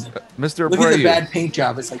 no hey, reason. Mr. Look at the Abreu. bad paint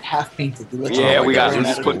job. It's like half painted. It looks Yeah, like we got ran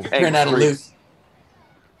just out put of- ran out of loot. egg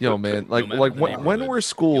Yo, man, like when were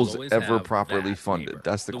schools ever properly funded?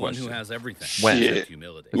 That's the the one who question. has everything. When? Shit.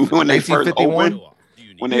 Humility. When they first 1951? opened,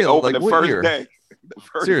 when they Yeah, opened like the what first year? day. The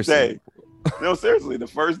first Seriously. day. No, seriously, the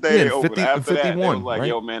first day Yeah, they opened. 50 After that, they 51, was like, right?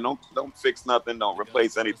 yo, man, don't fix nothing, don't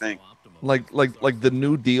replace anything. Like the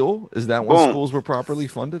New Deal? Is that when Boom. schools were properly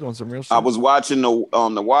funded on some real shit? I was watching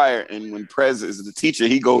the Wire, and when Prez is the teacher,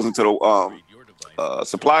 he goes into the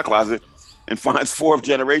supply closet, and finds fourth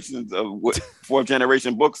generation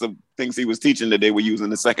books of things he was teaching that they were using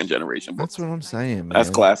the second generation books. That's what I'm saying, man. That's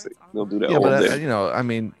classic. They'll do that. Yeah, all but day. you know, I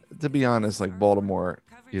mean, to be honest, like Baltimore,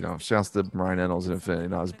 you know, shouts to Ryan Reynolds and Infinity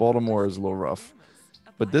Knowledge. Baltimore is a little rough,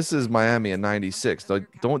 but this is Miami in '96. Like,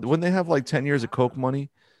 wouldn't they have like 10 years of coke money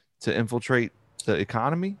to infiltrate the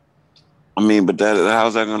economy? I mean, but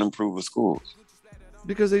how's that going to improve the schools?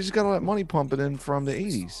 Because they just got all that money pumping in from the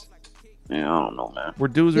 '80s. Yeah, I don't know, man. Where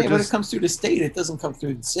dudes are When it comes through the state, it doesn't come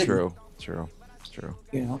through the city. True.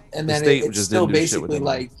 You know, and The then state it's just still didn't do shit with basically the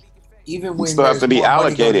money. like, even when still have there's to be more money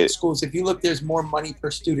going allocated. to schools, if you look, there's more money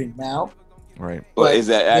per student now. Right. But is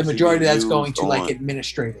that the actually majority of that's used going to like on-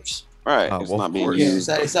 administrators? Right. Oh, It's well, not of being course. Yeah, used.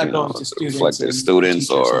 it's not you going know, to students, reflect their and students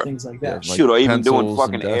teachers and or things like Yeah, that. like shoot, or even doing pencils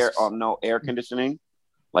fucking and air desks. conditioning,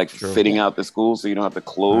 like True. fitting out the school so you don't have to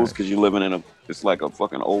close Right. because you're living in it's like a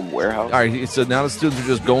fucking old warehouse. All right, so now the students are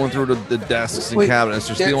just going through the desks and Wait, cabinets.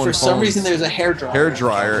 They're stealing for some phones, reason, there's a hair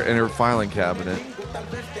dryer. in her filing cabinet.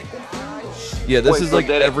 Yeah, this Wait, is so like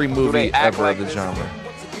do they- every do movie they act ever like of the this? genre,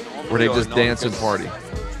 where they just dance and party.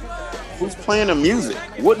 Who's playing the music?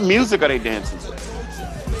 What music are they dancing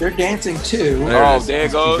to? They're dancing too. There it Oh, is. there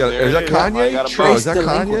it goes. Is There that it is. Kanye? I got a Oh, is that Trace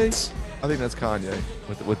Kanye? Delinquents. I think that's Kanye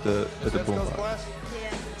with the boombox.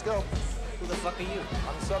 Let's go. Who the fuck are you?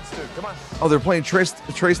 I'm a substitute. Come on. Oh, they're playing Trace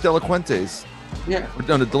Delinquentes. Yeah.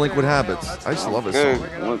 On the Delinquent Habits. I used to love this Good.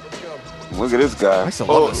 song. Look at this guy. I used to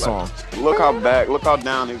love this song. Look how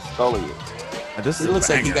down his skull is. And this It is a looks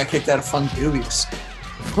like he banger. got kicked out of Funk Dubious.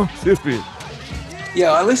 Dude.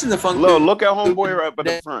 Yeah, I listened to Funk. Look at homeboy right up at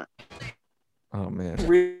the front. Oh man.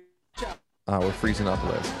 Dubious. We're freezing up,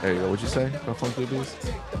 Les. There you go. What'd you say about Funk Doobies?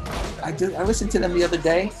 I listened to them the other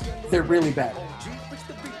day. They're really bad.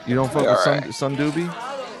 You don't fuck All with right. Sun Doobie?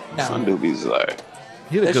 No, Some doobies like.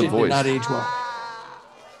 He had a that good shit did voice. not age well.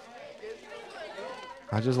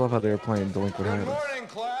 I just love how they were playing Delinquent Good Habits. morning,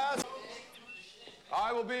 class.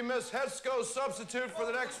 I will be Miss Hesco's substitute for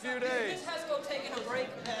the next few days. Hesco taking a break.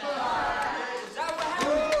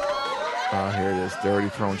 Here it is. They're already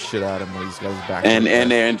throwing shit at him when he's got his back. And to the desk.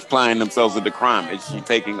 they're implying themselves with the crime. Is she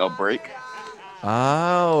taking a break?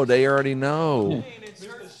 Oh, they already know.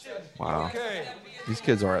 Wow. Okay. These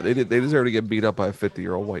kids are. They deserve to get beat up by a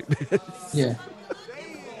 50-year-old white man. Yeah.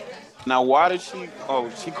 Now, why did she? Oh,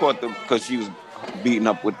 she caught them because she was beating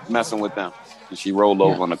up with messing with them, and she rolled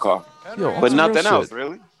over on the car. Yo, on But some real nothing else, shit.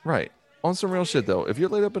 really. Right. On some real shit though, if you're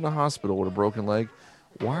laid up in a hospital with a broken leg,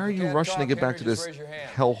 why are you rushing to get back to this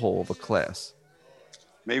hellhole of a class?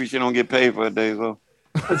 Maybe she don't get paid for a day, though.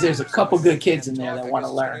 Because there's a couple good kids in there that want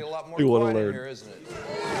to learn. You want to learn.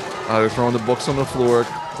 They're throwing the books on the floor.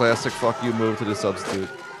 Classic fuck you move to the substitute.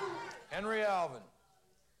 Henry Alvin.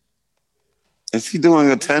 Is he doing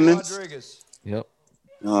attendance? Rodriguez. Yep.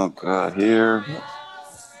 Oh God, here.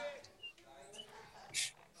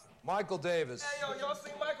 Michael Davis. Hey, yo, y'all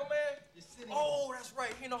see Michael, man? Oh, that's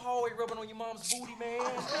right. He in the hallway rubbing on your mom's booty,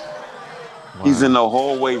 man. He's in the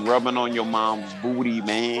hallway rubbing on your mom's booty,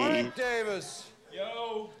 man. Frank Davis.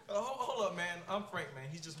 Yo. Hold up, man. I'm Frank, man.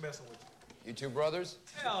 He's just messing with you. You two brothers?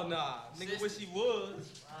 Hell nah. Nigga wish he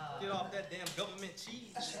was. Get off that damn government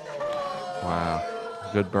cheese. Wow.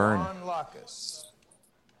 Good burn. Ron Lacus.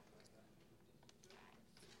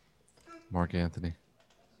 Mark Anthony.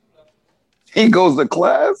 He goes to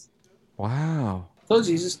class. Wow. Told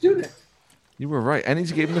you he's a student. You were right. And he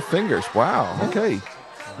just gave him the fingers. Wow. Okay.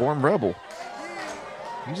 Born rebel.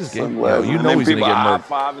 You just gave him. Yo, you And know then he's going to people get murdered.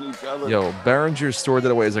 high-fiving each other. Yo, Behringer stored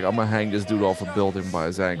that away. He's like, I'm going to hang this dude off a building by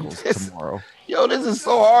his ankles tomorrow. Yo, this is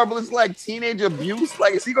so horrible. It's like teenage abuse.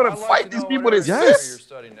 Like, is he gonna fight these people with his fists?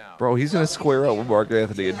 Bro, he's going to square up with Mark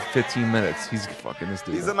Anthony in 15 minutes. He's fucking this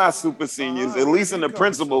dude. These are not super seniors. At least in the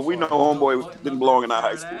principal, we know homeboy didn't belong in our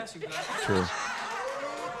high school. True.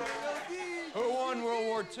 Who won World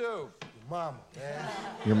War II? Mama, man.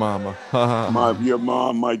 Your mama. Your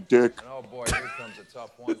mom, my dick. And oh boy, here comes a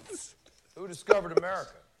tough one. Who discovered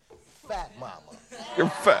America? Fat mama. Your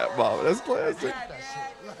fat mama. That's classic.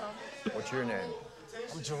 What's your name?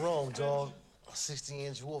 I'm Jerome, dog. A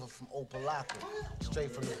 60-inch wolf from Opalaka.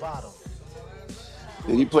 Straight from the bottom.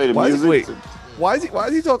 Did he play the Why is, music? wait, why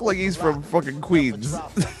is he talking like he's from fucking Queens?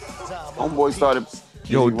 Homeboy started.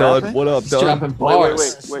 Yo, is he Dud, rapping? what up, He's Dud? dropping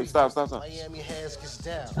bars. Wait, stop. Miami has gets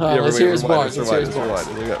down. Let's hear his bars. Let's hear his bars.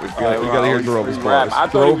 We gotta hear Jerome's bars. I thought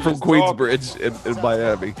he Jerome was from just Queensbridge in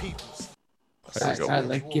Miami. There All we go. right,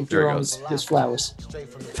 like, give There it Jerome goes. his flowers. Straight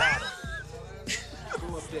from the bottom.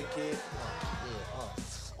 Grew up that kid.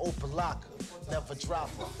 Opalaka. Never drop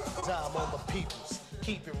her. Dime on my peoples.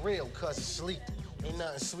 Keep it real, cause it's sleep. Ain't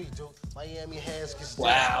nothing sweet, dude. Miami has gets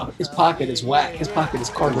Wow, his pocket is whack. His pocket is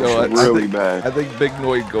cargo. No, shorts. Really bad. I think Big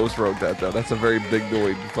Noid ghost wrote that though. That's a very Big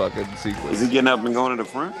Noid fucking sequence. Is he getting up and going to the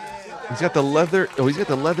front? He's got the leather. Oh, he's got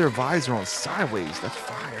the leather visor on sideways. That's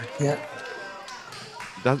fire. Yeah.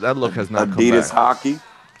 That look has not Adidas come back. hockey.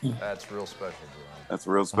 That's real special, bro. That's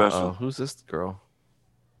real special. Uh-oh. Who's this girl?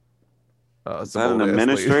 Is that an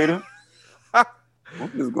administrator? What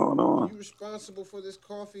is going on? You responsible for this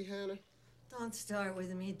coffee, Hannah? Don't start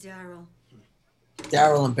with me, Daryl.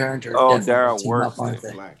 Daryl and Berenger. Oh, definitely Daryl team works up, aren't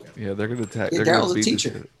they? Yeah, they're gonna attack. Yeah, They're Daryl's gonna a beat teacher.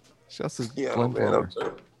 this shit. Shouts to Yeah, Glenn man,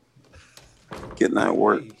 Palmer. getting that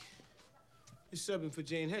work. You're subbing for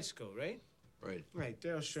Jane Hetchko, right? Right. Right,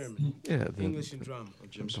 Daryl Sherman. Yeah, English and drama.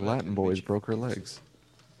 the Latin boys broke her legs.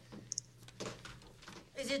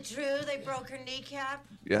 Is it true they broke her kneecap?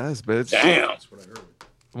 Yes, bitch. Damn. That's what I heard.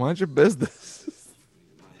 Mind your business.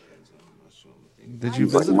 Did you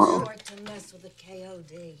I'm visit? too short to mess with a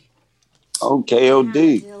KOD. Oh,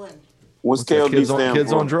 KOD. Dylan. What's KOD Kids stand on,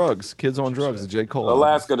 kids for? on drugs. Kids on drugs. J. Cole.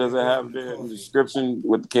 Alaska, does it have the description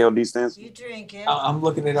what the KOD stands for? You drink it. I'm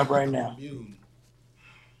looking it up right now.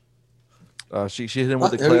 She hit him Oh,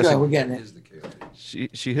 with the there we go. classic. We're getting it.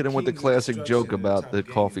 She hit him with the classic joke about the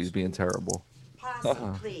coffees being terrible.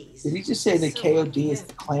 Pasta, please. Did he just say the KOD is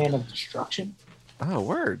the clan of destruction? Oh,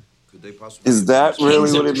 word. Could they possibly? Is that Kings really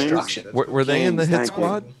of what it means? Destruction. Were they in the hit Thank you.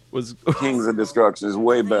 squad? Was Kings of Destruction is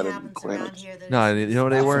way better than Clans. no, you know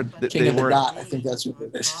they weren't. King They of the weren't. Dot. I think that's what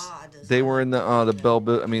it is. They were in the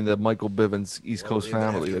the Michael Bivens East Coast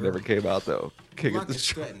family that never came out though. King of the Marcus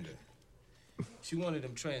threatened her. She wanted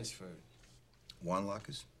him transferred. Juan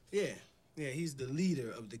Lacus? Yeah, he's the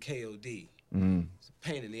leader of the KOD. Mm. It's a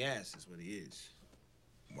pain in the ass is what he is.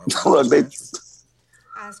 Look, they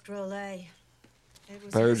Ask Rolay.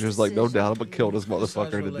 Barringer's like, no doubt, I'm gonna kill this Criticize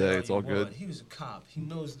motherfucker Rolay today. all It's you all want. good. He was a cop. He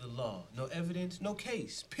knows the law. No evidence, no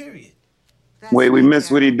case. Period. wait, we missed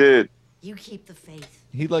what he did. You keep the faith.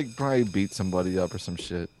 He like probably beat somebody up or some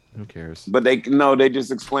shit. Who cares? But they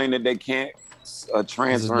just explained that they can't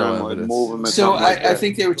transfer no him or evidence. move him. Or So something like I that.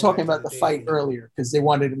 think they were talking about the fight earlier because they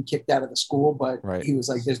wanted him kicked out of the school, but Right. he was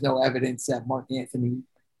like, "There's no evidence that Mark Anthony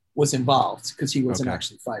was involved because he wasn't Okay.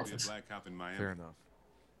 actually fighting." Be a black cop in Miami. Fair enough.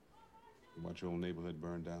 You watch your own neighborhood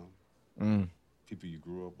burn down. Mm. People you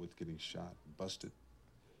grew up with getting shot, busted.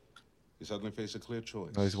 You suddenly face a clear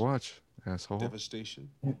choice. Nice watch, asshole. Devastation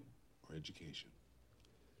or education.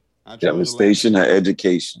 I chose Devastation or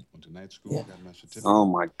education. Went to night school, got my certificate. Oh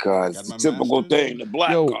my God, it's the typical thing. The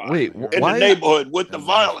black Yo, guy wait, in the why? neighborhood with the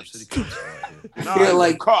violence. Yeah,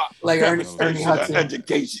 like Ernie Devastation or Hudson.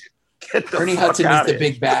 education. Get the Ernie fuck Hudson is outta the here.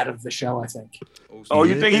 big bad of the show, I think. Oh,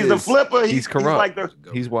 you think he's the flipper? He's corrupt. like the.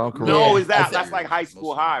 He's wild corrupt. No, Yeah, is that I think- that's like high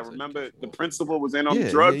school high? Remember the principal was in on Yeah,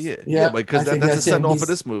 the drugs. Yeah, because I think that's the that's him. send off He's- of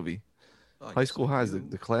this movie. High School High is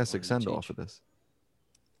the classic send off of this.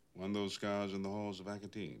 One of those scars in the halls of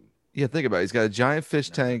Akatine. Yeah, think about it. He's got a giant fish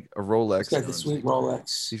tank, a Rolex. He's got the sweet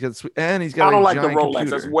Rolex. He's got the sweet, and he's got. I don't a like the giant Rolex.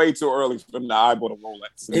 computer. That's way too early for them to eyeball the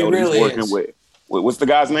Rolex. It know what he's really working is. with. What's the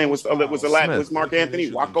guy's name? What's the Latin? Smith. What's Mark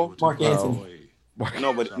Anthony? Waco? Mark Anthony.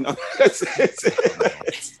 No, but no. Thanks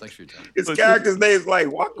for your time. His character's name is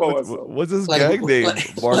like Waco or something. What's his Like, gag name?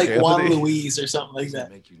 Mark like Juan Anthony. Louise or something like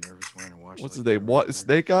that. Make you nervous when I watch What's like his name? What?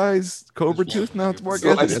 Snake Eyes? Cobra Tooth? No, it's Mark So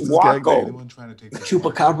Anthony. it's That's his gag Waco. name.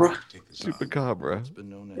 Chupacabra. Chupacabra. It's been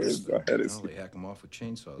known Yes, as go ahead, it's- they hack them off with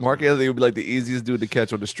chainsaws. Mark Anthony would be like the easiest dude to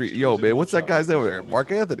catch on the street. Yo, man, what's that guy's name over there?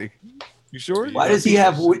 Mark Anthony. You sure? Why does he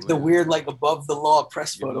have the weird, like, above the law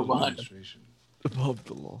press photo behind him? Above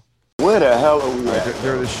the law. Where the hell are we All right, at?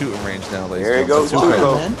 they're at the shooting range now, ladies. There he and goes, gentlemen.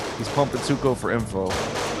 Tuco. man. He's pumping Tuco for info.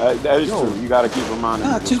 That is true. You got to keep reminding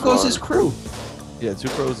Nah, me. Tuco's his crew. Yeah,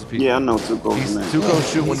 Tuco's his people. Yeah, I know Tuco's He's man. Tuco's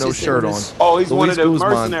shooting with He's no just shirt doing on. his- Oh, he's one Luis of the Guzman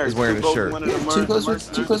mercenaries. is wearing a Tuco's shirt. one of Yeah, the Tuco's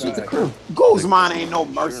with the crew. Guzman ain't no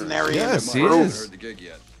mercenary. Yes, in he the crew. is. Heard the gig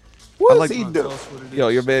yet? What I does like- he do? Yo,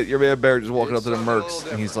 your man Barrett just walking up to the Mercs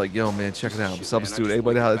and he's like, "Yo, man, check it out. I'm a substitute.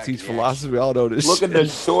 Anybody know how to teach philosophy? All know this." Look at the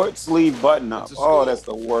short sleeve button up. Oh, that's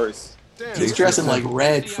the worst. He's dressing like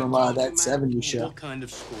Red from that 70s show. What kind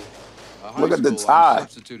of school? Look at the I'm tie.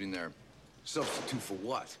 substituting there. Substitute for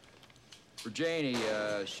what? For Janie,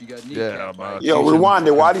 she got Yeah, kneecapped by a Yo, teaching- rewind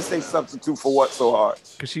it. Why do you say substitute for what so hard?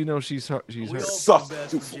 Because she knows she's hurt.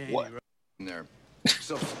 Substitute for what? in there.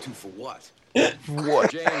 Substitute for what?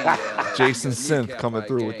 What? Janie, Jason she got Synth kneecapped coming by a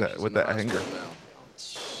through gang. with that She's with in the that hanger. hospital now.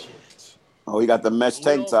 Oh, he got the mesh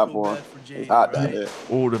tank top on. It's hot down there.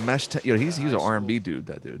 Oh, the mesh. Yo, he's an R&B dude.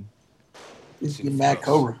 That dude. He's Mad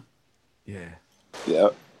Cobra. Yeah.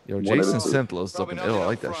 Yep. Yo, One of the Jason two. Synth looks Probably looking nothing ill. I up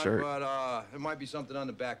like that front, shirt. But there might be something on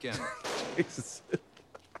the back end. Jason Synth.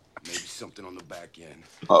 Maybe something on the back end.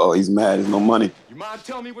 Oh, he's mad. There's no money. You mind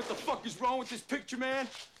telling me what the fuck is wrong with this picture, man?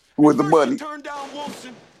 With the First money. you turned down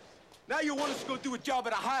Wilson. Now you want us to go do a job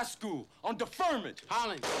at a high school on deferment.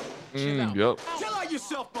 Holland, chill out. Yep. Chill out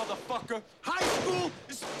yourself, motherfucker. High school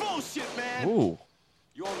is bullshit, man. Ooh.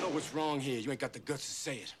 You all know what's wrong here. You ain't got the guts to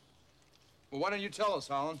say it. Well, why don't you tell us,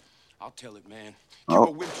 Holland? I'll tell it, man. Oh.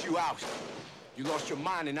 Cuba whipped you out. You lost your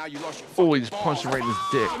mind, and now you lost your Oh, he just punched him right in his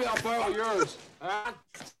dick. Maybe I'll borrow yours. Huh?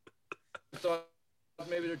 I thought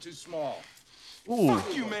maybe they're too small. Ooh.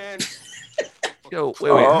 Fuck you, man. Yo,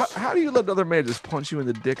 wait. How do you let another man just punch you in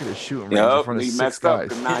the dick at a shooting range in front of he 6 messed up guys?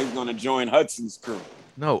 because now he's gonna join Hudson's crew.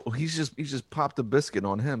 No, he just popped a biscuit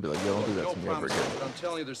on him. Be like, yo, don't do that No to me ever promises, again. but I'm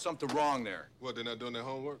telling you, there's something wrong there. What, they're not doing their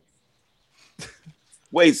homework?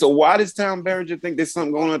 Wait, so why does Tom Berenger think there's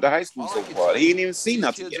something going on at the high school so far? He didn't even see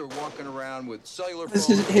nothing Kids yet. are walking around with cellular This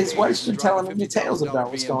phones. is- his wife's been driving telling him details about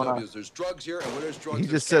what's going on. BMWs. There's drugs here, and where there's drugs, He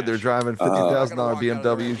there's just said they're cash. driving $50,000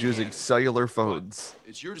 BMWs using cellular phones.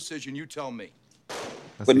 It's your decision. You tell me.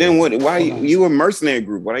 But then what? Why you a mercenary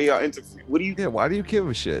group? Why are y'all interfering? What do you? Yeah, why do you give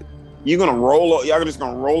a shit? You gonna roll? Y'all just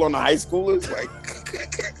gonna roll on the high schoolers? Like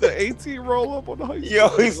the 18 roll up on the high school. Yo,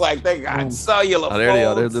 he's like they got cellular Oh, there they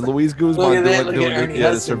are. phones. The Louise Guzman doing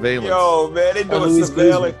the surveillance. Yo, man, they doing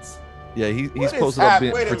surveillance. Yeah, he's What is posted up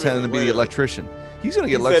happening? Wait a pretending minute, to be wait the a minute. electrician. He's gonna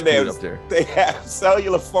get He said electrocuted up there. They have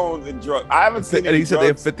cellular phones and drugs. I haven't seen And any he said they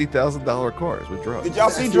have drugs. $50,000 cars with drugs. Did y'all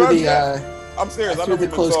see I threw drugs the, yet? I'm serious. I I threw know the we've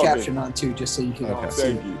been closed talking. caption on too, just so you can Okay. see.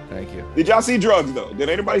 Thank you. Thank you. Did y'all see drugs though? Did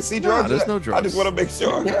anybody see drugs? there's yet? no I drugs. just want to make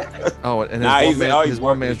sure. Oh, and his, Nah, one, man, he's his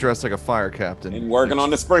one man's dressed like a fire captain. And working on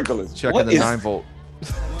the sprinklers. Checking What the is- 9-volt.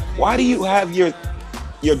 Why do you have your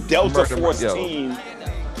Delta Murder- Force yo. team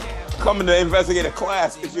coming to investigate a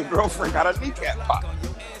class because your girlfriend got a kneecap pop?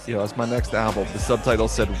 Yo, that's my next album. The subtitle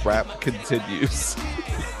said "Rap Continues."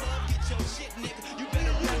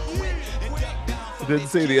 It didn't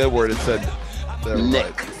say the N word. It said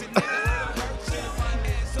Nick.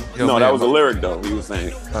 Yo, No, man, that was a but- lyric though. He was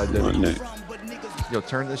saying. I did. Nick. Yo,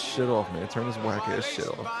 turn this shit off, man. Turn this whack ass shit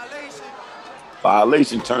off.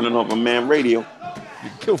 Violation turning off a man radio. You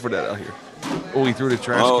can kill for that out here. Oh, he threw the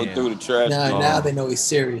trash Oh, can. through the trash. Now they know he's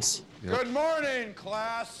serious. Yep. Good morning,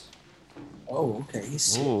 class. Oh, okay.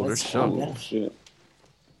 He's Oh, they're let's shook. calm down. Shit.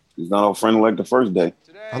 He's not all friendly like the first day.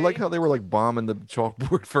 I like how they were like bombing the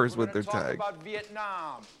chalkboard first with their tag. About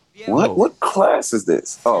Vietnam. What? What class is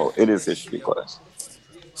this? Oh, it is history class.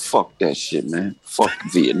 Fuck that shit, man. Fuck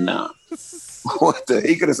Vietnam. What the?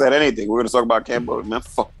 He could have said anything. We're gonna talk about Cambodia, man.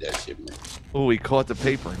 Fuck that shit, man. Oh, he caught the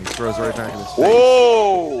paper and he throws it right back in his face.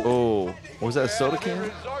 Whoa! Oh, what was that, a soda can?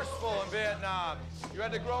 Resourceful in Vietnam. You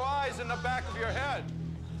had to grow eyes in the back of your head.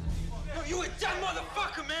 Yo, you a dead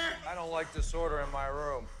motherfucker, man! I don't like disorder in my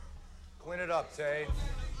room. Clean it up, Tay.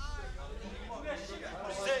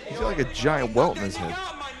 He's got like a giant welt in his head.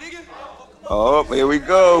 Oh, here we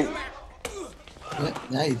go. Yeah,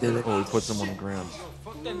 now you did it. Oh, he puts him on the ground.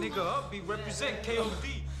 Fuck that nigga up. He represent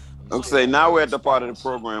KOD. I'm saying now we're at the part of the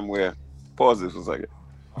program where pause this for a second.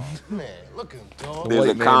 Man, look at him, dog. There's a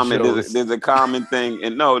white man common, shows. there's a common thing,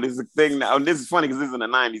 and no, there's a thing now. And this is funny because this is in the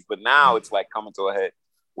 '90s, but now it's like coming to a head.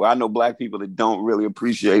 Where I know black people that don't really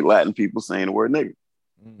appreciate Latin people saying the word nigga.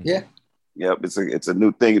 Yeah. Yep, it's a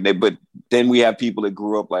new thing. But then we have people that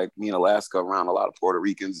grew up like me in Alaska around a lot of Puerto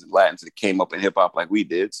Ricans and Latins that came up in hip hop like we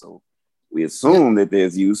did. So we assume that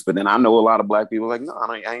there's use. But then I know a lot of black people like, no,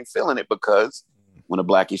 I ain't feeling it because when a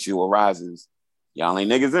black issue arises, y'all ain't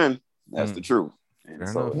niggas in. That's the truth. And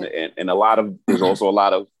Fair so, enough. and a lot of there's also a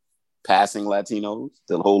lot of passing Latinos.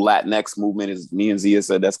 The whole Latinx movement is, me and Zia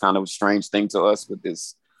said, that's kind of a strange thing to us with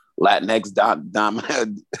this Latinx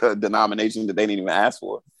denomination that they didn't even ask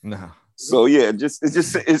for. No. So yeah,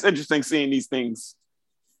 it's interesting seeing these things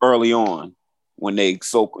early on when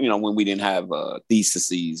when we didn't have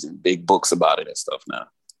theses and big books about it and stuff now.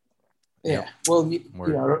 Yeah. Well, you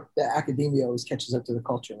know, the academia always catches up to the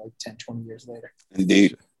culture like 10, 20 years later.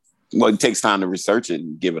 Indeed. Well, it takes time to research it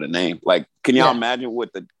and give it a name. Like, can y'all imagine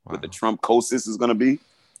what the Trump COSIS is going to be?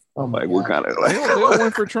 Oh my like, God. what kind of like? They all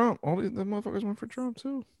went for Trump. All the motherfuckers went for Trump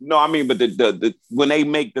too. No, I mean, but the when they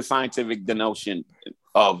make the scientific denotion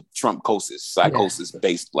of Trump COSIS, psychosis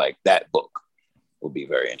based like that book will be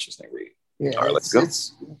very interesting read. Yeah. All right, let's go.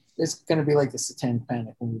 It's going to be like the Satanic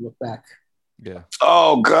Panic when we look back. Yeah.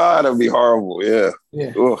 Oh God, that'd be horrible. Yeah.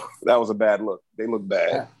 Yeah. Ugh, that was a bad look. They look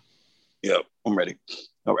bad. Yeah. Yep. I'm ready.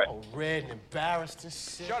 All right. Oh, red and embarrassed and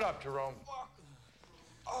shit. Shut up, Jerome.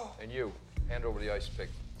 And you, hand over the ice pick.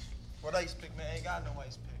 What ice pick, man? I ain't got no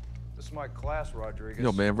ice pick. This is my class, Rodriguez.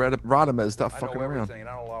 Yo, man, Rodamez, stop I fucking know around. everything, and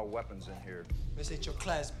I don't allow weapons in here. This ain't your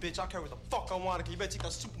class, bitch. I care what the fuck I want. You better take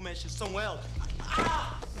that Superman shit somewhere else.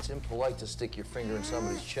 It's impolite to stick your finger in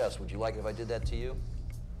somebody's chest. Would you like it if I did that to you?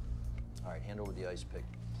 All right, hand over the ice pick,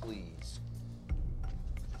 please.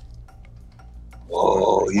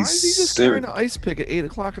 Whoa, Why is he just carrying an ice pick at 8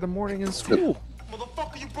 o'clock in the morning in school?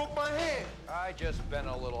 Motherfucker, you broke my hand. I just bent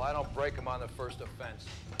a little. I don't break them on the first offense.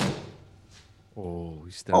 Oh,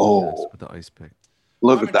 he stabbed his ass with the ice pick.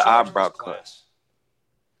 Look at the eyebrow cut.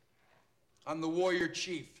 I'm the warrior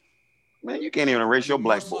chief. Man, you can't even erase your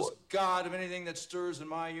blackboard. Merciless god of anything that stirs in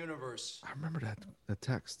my universe. I remember that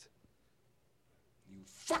text. You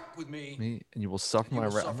fuck with me. And you will suffer my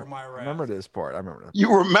wrath. I remember this part. I remember that.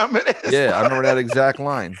 You remember this? Yeah, I remember that exact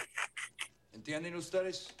line. ¿Entienden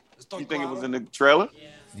ustedes? You think it was in the trailer?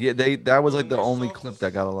 Yeah, that was like the only clip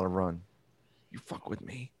that got a lot of run. You fuck with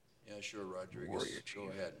me. Yeah, sure, Rodriguez. Go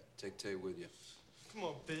ahead. Take Tay with you. Come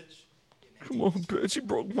on, bitch. Come on, bitch. He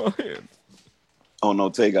broke my hand. Oh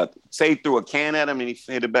no, Tay threw a can at him and he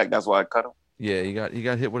hit it back. That's why I cut him. Yeah, he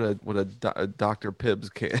got hit with a Dr. Pibbs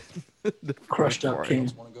can. Crushed up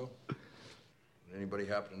can. Want to go? Anybody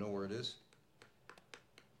happen to know where it is?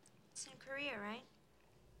 It's in Korea, right?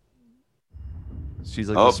 She's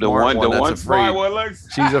like the smart one that's afraid.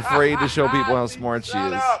 She's afraid to show people how smart she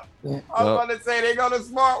is. Up. I was about to say they got a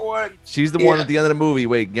smart one. She's the one at the end of the movie.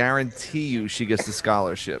 Wait, guarantee you she gets the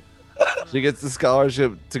scholarship. She gets the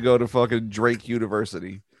scholarship to go to fucking Drake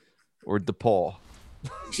University or DePaul.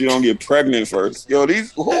 She don't get pregnant first. Yo,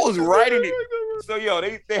 who was writing it? So yo,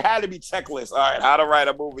 they had to be checklists. All right, how to write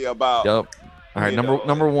a movie about. Yep. All right,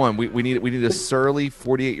 number one, we need a surly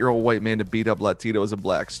 48-year-old white man to beat up Latinos and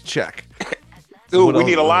blacks. Check. Dude, we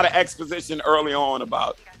need a lot of exposition early on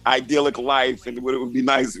about idyllic life, and it would be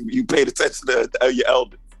nice if you paid attention to your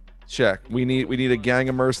elders. Check. We need a gang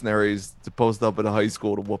of mercenaries to post up at a high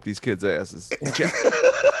school to whoop these kids' asses. Check.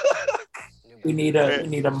 We need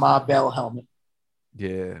a Ma Bell helmet.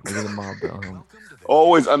 Yeah, we need a Ma Bell helmet.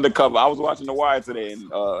 Always undercover. I was watching The Wire today, and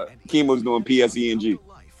Keem was doing PSENG.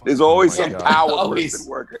 There's always some power person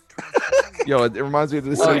working. Yo, it reminds me of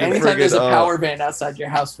this. Anytime there's a power band outside your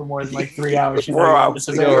house for more than like 3 hours, you know,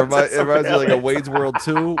 it reminds me like a Wayne's World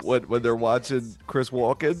 2 when they're watching Chris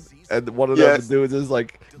Walken, and one of them dudes is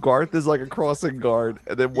like Garth is like a crossing guard,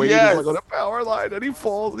 and then Wayne is like on a power line, and he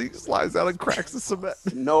falls, and he slides out and cracks the cement.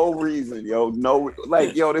 No reason, yo.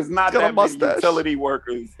 There's not that many utility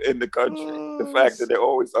workers in the country. The fact that they're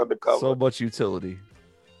always undercover. So much utility.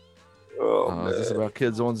 Oh, is this about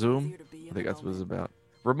kids on Zoom? I think that's what it's about.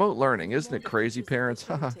 Remote learning, isn't it crazy, parents?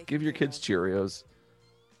 Give your kids Cheerios.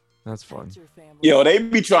 That's fun. Yo, they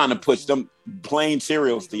be trying to push them plain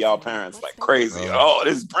cereals to y'all parents like crazy. Oh,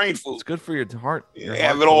 this is brain food. It's good for your heart. They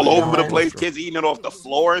have it all over the place. Kids eating it off the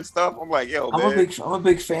floor and stuff. I'm like, yo, I'm a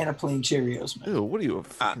big fan of plain Cheerios, man. Ew, what are you, a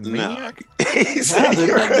fucking maniac?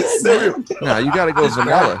 No, you gotta go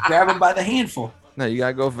vanilla. Grab them by the handful. No, you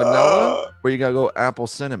gotta go vanilla, or you gotta go apple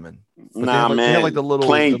cinnamon. But nah, man. They have like the little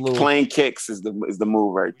plain Kix is the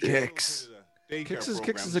move right there. Kix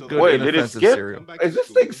is a good inoffensive cereal. Is this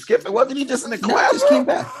thing skip? Wasn't he just in the class? It just came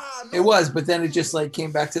back. It was, but then it just like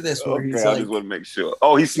came back to this where he's I like, just want to make sure.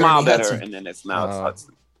 Oh, he smiled at her, and then it's now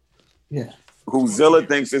Hudson. Yeah. Who Zilla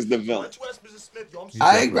thinks is the villain.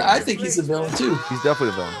 I think he's the villain too. He's definitely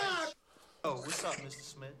the villain. Oh, what's up, Mr.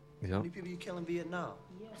 Smith? Yep. How many people you killing in Vietnam?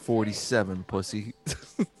 47, pussy.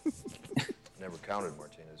 Never counted,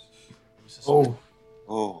 Martinez. Oh.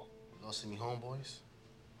 Lost any homeboys?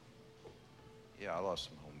 Yeah, I lost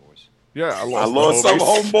some homeboys. Yeah, I lost some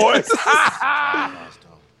homeboys.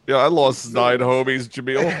 Yeah, I lost 9 homies,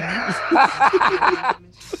 Jamil.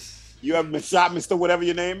 You haven't been shot, Mr. Whatever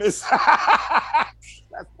your name is?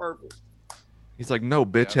 That's perfect. He's like, no,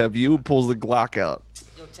 bitch, have you? Pulls the Glock out.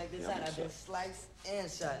 Yo, check this out. I've been sliced and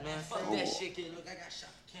shot, man. Fuck that shit, kid. Look, I got shot.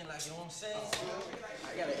 Can't like, you know what I'm saying?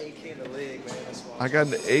 I got an AK in the leg, man. That's why. I got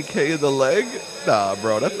an AK in the leg? Nah,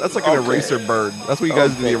 bro. That's like an eraser burn. That's what you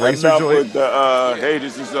guys do, the eraser joint. With the, hey,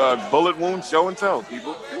 this is bullet wound show and tell,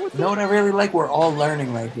 people. You know what I really like? We're all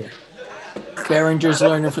learning right here. Behringer's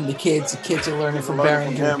learning from the kids are learning from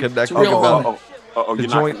Behringer. It's a real moment.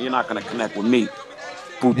 You're not gonna connect with me.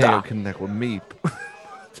 Yeah, you'll connect with me.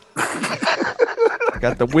 I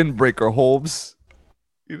got the windbreaker, Holmes.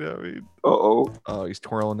 You know what I mean? Oh, he's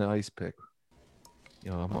twirling the ice pick.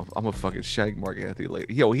 Yo, I'm a fucking shag Mark Anthony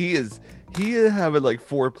later. Yo, he is having like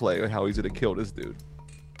foreplay on how he's gonna kill this dude.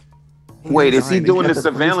 Wait, is he doing the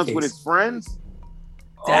surveillance with his friends?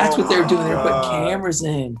 That's what they're doing. They're putting cameras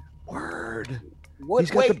in. Word. What?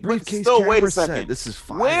 He's got the briefcase wait a set. second. This is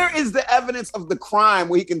fire. Where is the evidence of the crime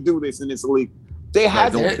where he can do this and it's illegal? They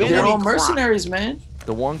hasn't been They're all any mercenaries, man.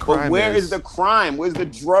 The one crime. But where is the crime? Where's the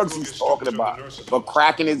drugs he's talking about? But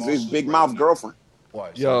cracking his big mouth girlfriend.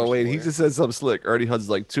 Why? Yo, wait, he just said something slick. Ernie Hud's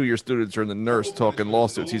like, 2 of your students are in the nurse talking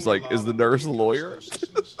lawsuits. He's like, is the nurse a lawyer?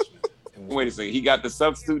 Wait a second. He got the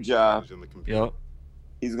substitute job. Yep.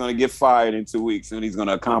 He's going to get fired in 2 weeks, and he's going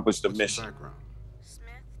to accomplish the mission.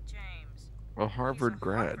 A Harvard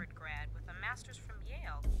grad.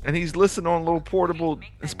 And he's listening on a little portable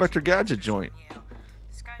Inspector Gadget joint.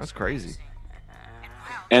 That's crazy.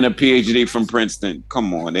 And a PhD from Princeton.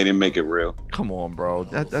 Come on, they didn't make it real. Come on, bro.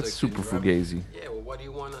 That's super fugazi. Yeah, well, what do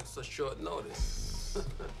you want on such short notice?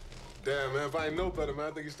 Damn, man, if I know better, man,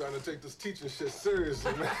 I think you're starting to take this teaching shit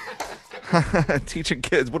seriously, man. Teaching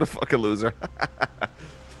kids, what a fucking loser.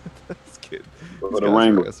 This kid. What a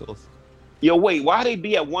wrangle. Yo, wait, why they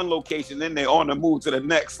be at one location, then they on the move to the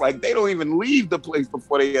next? Like, they don't even leave the place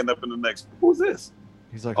before they end up in the next. Who's this?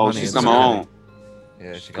 He's like, oh, honey, she's it's coming home.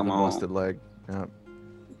 Yeah, she got Come the on. busted leg. Yeah.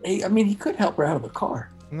 Hey, I mean, he could help her out of the car.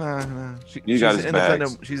 Nah. You got his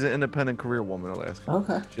bags. She's an independent career woman, Alaska.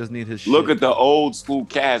 Okay. She doesn't need his shit. Look at the old school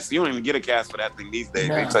cast. You don't even get a cast for that thing these days.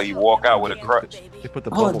 They tell you walk out with a crutch. They put the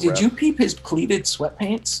Oh, bubble did wrap. you peep his pleated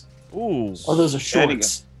sweatpants? Ooh. Oh, those are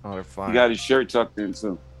shorts. Oh, they're fine. He got his shirt tucked in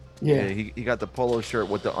too. Yeah. He got the polo shirt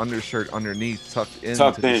with the undershirt underneath tucked into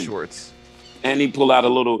Tucked the in. shorts. And he pulled out a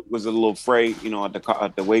little fray, you know,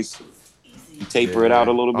 at the waist. He taper it out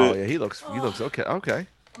a little bit. Oh yeah, he looks okay. Okay.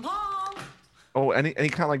 Oh, and he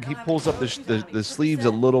kind of like he pulls up the sleeves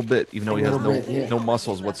a little bit, even though he has no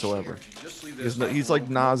muscles whatsoever. He's like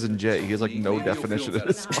Nas and Jay. He has like no definition of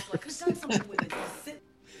his arms. Hey,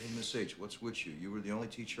 Miss H, what's with you? You were the only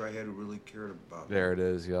teacher I had who really cared about me. There it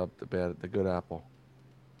is. Yep, the good apple.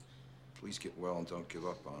 Please get well and don't give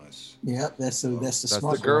up on us. Yep, that's the That's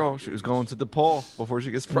smart the girl. She was going to DePaul before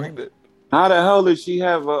she gets pregnant. How the hell did she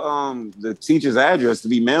have the teacher's address to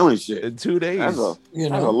be mailing shit in 2 days? That's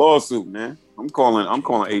a lawsuit, man. I'm calling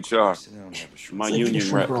HR. My union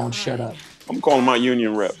rep. Shut up. I'm calling my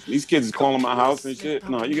union rep. These kids is calling my house and shit.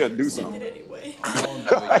 No, you gotta do something.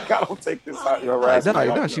 I don't take this out your ass.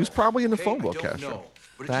 No, she was probably in the phone book, Castro.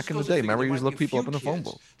 Back in the day, remember you used to look people up in the phone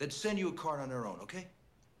book. They'd send you a card on their own, okay?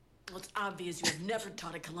 Well, it's obvious you have never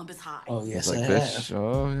taught at Columbus High. Oh, yes, Like, I bitch, have.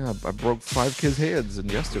 oh yeah, I broke 5 kids' heads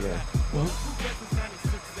yesterday.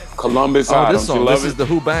 Columbus Oh, High. this Don't you song. love This is it? the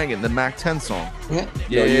Who Bangin', the Mac 10 song. Yeah.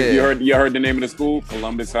 Yo, you heard the name of the school?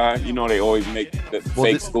 Columbus High. You know they always make the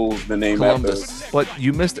fake schools the name Columbus. after. But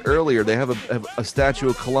you missed earlier. They have a statue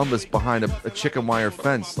of Columbus behind a chicken wire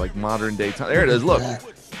fence, like modern day time. There it is. Look.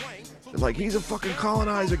 They're like, he's a fucking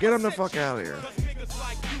colonizer. Get him the fuck out of here.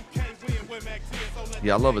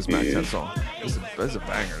 Yeah, I love his Mac 10 song. This is a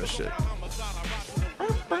banger, this shit.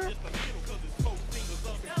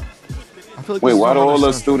 I feel like Wait, this is why do all another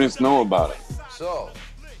the song. students know about it? So,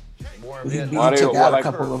 war in He Vietnam. took out a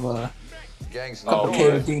couple of gangs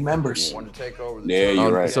KOD members. Want to take over the Yeah,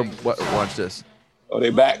 you're right. So watch this. Oh, they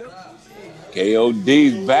back.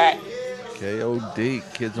 KOD's back. KOD,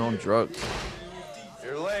 kids on drugs.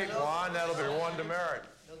 You're late, Juan. That'll be one demerit.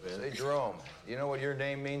 Say, Jerome, you know what your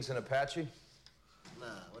name means in Apache? Nah,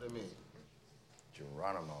 what do you mean?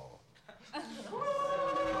 Geronimo.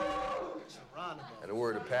 And the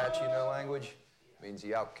word Apache in their language means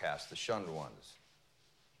the outcast, the shunned ones.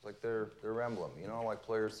 It's like their emblem, you know, like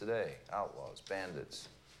players today, outlaws, bandits.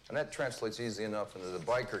 And that translates easy enough into the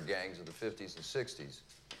biker gangs of the 50s and 60s.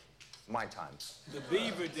 My time. The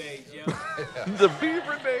Beaver days, yo. The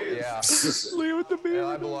Beaver days. Yeah. Leave with the Beaver.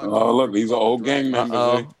 I belong Oh, look, these are old gang members.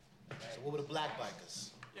 eh? So what were the black bikers?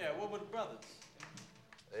 Yeah, what were the brothers?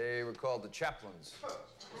 They were called the chaplains.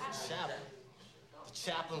 Chaplain. The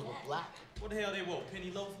chaplains were black. What the hell they were,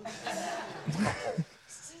 penny loafers?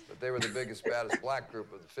 But they were the biggest, baddest black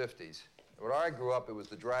group of the 50s. When I grew up, it was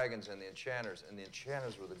the Dragons and the Enchanters, and the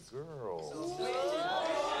Enchanters were the girls. Ooh,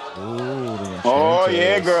 Oh,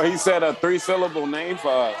 yeah, girl. He said a 3-syllable name for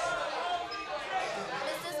us.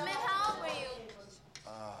 Mr. Smith, how old were you?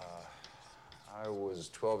 I was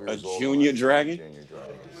 12 A years old. junior dragon? Junior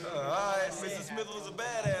dragon. All right, Mr. Smith was a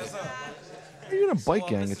badass, huh? How are you in a bike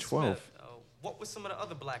gang at 12? What were some of the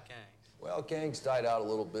other black gangs? Well, gangs died out a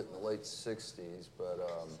little bit in the late 60s, but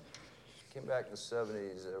came back in the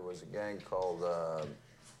 70s. There was a gang called the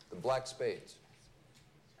Black Spades.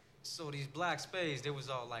 So these black spades, they was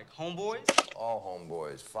all like homeboys? All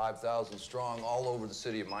homeboys, 5,000 strong, all over the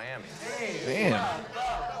city of Miami. Damn.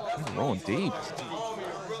 He's rolling deep.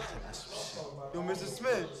 Yo, Mr.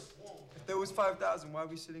 Smith, if there was 5,000, why are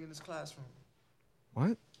we sitting in this classroom?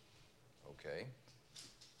 What? Okay.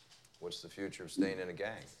 What's the future of staying in a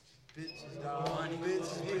gang? Money,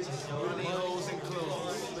 hoes, and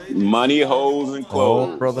clothes. Money, hoes, and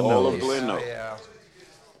clothes. Oh, brother All knows. of Glen knows. Yeah.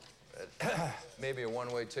 maybe a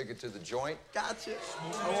one-way ticket to the joint. Gotcha.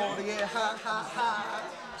 I want to get high, high, high.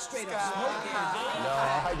 Straight up smoking. No,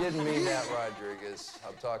 I didn't mean that, Rodriguez.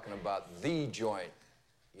 I'm talking about the joint.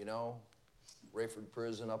 You know, Rayford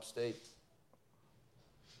Prison, upstate.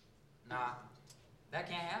 Nah, that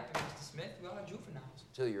can't happen, Mr. Smith. We all are juveniles.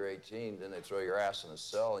 Until you're 18, then they throw your ass in a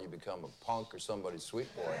cell and you become a punk or somebody's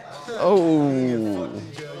sweet boy. Oh.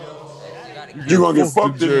 You gonna get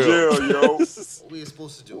fucked in jail, yo. What we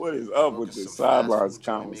supposed to do? What is up with this sidelines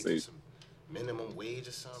conversation? Minimum wage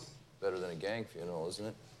or something? Better than a gang funeral, isn't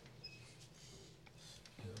it?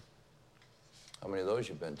 How many of those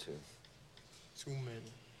you been to? Too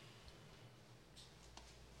many.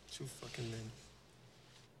 Too fucking many.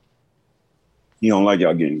 He don't like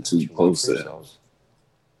y'all getting too close to that.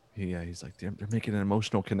 Yeah, he's like, they're making an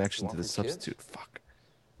emotional connection to the substitute. Kids? Fuck.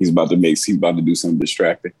 He's about to do something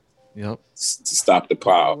distracting. Yep. To stop the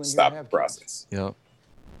pile, stop the process. Yep.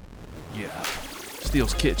 Yeah.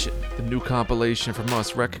 Steel's Kitchen, the new compilation from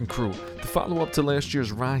us, Wrecking Crew. The follow-up to last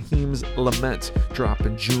year's Raheem's Lament,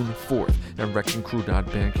 dropping June 4th at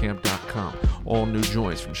wreckingcrew.bandcamp.com. All new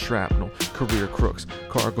joints from Shrapnel, Career Crooks,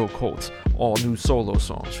 Cargo Colts. All new solo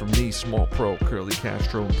songs from me, Small Pro, Curly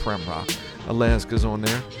Castro, and Prem Rock. Alaska's on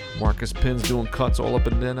there. Marcus Pinn's doing cuts all up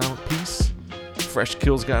and then out. Peace. Fresh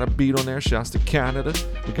Kill's got a beat on there. Shouts to Canada.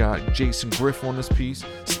 We got Jason Griff on this piece.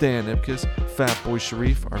 Stan Ipkiss. Fatboy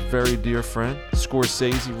Sharif, our very dear friend.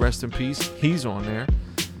 Scorsese, rest in peace. He's on there.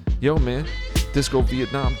 Yo, man. Disco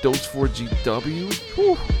Vietnam, Dose 4GW.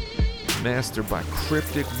 Whew. Mastered by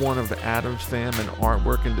Cryptic, one of the Adams fam, and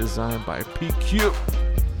artwork and design by PQ.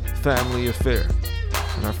 Family affair.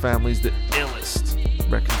 And our family's the illest.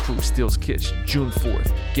 Wrecking Crew, Steel's Kitchen, June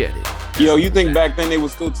 4th. Get it. Yo, you think back then they were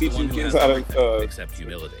still teaching kids how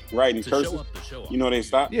to write in cursive? You know they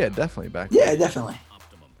stopped? Yeah, definitely back Yeah, then. definitely.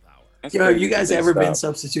 That's Yo, have crazy you guys they ever been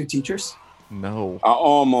stopped. substitute teachers? No. I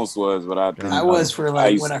almost was, but I think I was for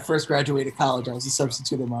like used when I first graduated college. I was a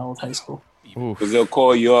substitute at my old high school. Because they'll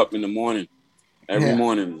call you up in the morning. Every Yeah.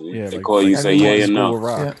 morning. Yeah, they like- call you, like say every yay or morning, no. School of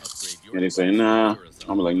Rock. Yeah. And they say, nah.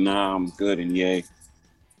 I'm like, nah, I'm good and yay.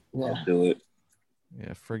 Yeah. I'll do it.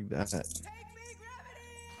 Yeah, frig that.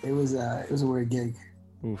 It was a weird gig.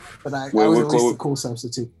 Oof. But I Wait, was what at least clo- a cool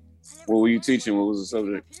substitute. What were you teaching? What was the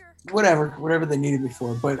subject? Whatever they needed me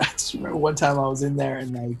for. But I just remember one time I was in there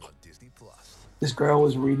and like this girl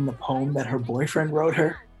was reading a poem that her boyfriend wrote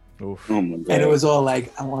her. Oof. Oh my God. And it was all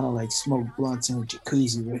like, I want to like smoke blunts in a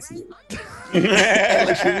jacuzzi with you. And,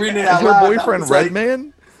 like, she reading it out Is her loud, and I boyfriend was like-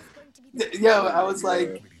 Redman? Yo, I was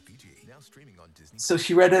like, so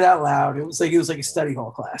she read it out loud. It was like a study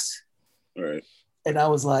hall class. Right. And I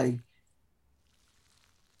was like,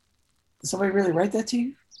 did somebody really write that to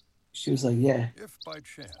you? She was like, yeah.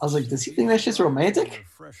 I was like, does he think that shit's romantic?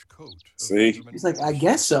 See? He's like, I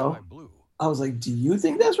guess so. I was like, do you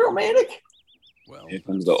think that's romantic? Here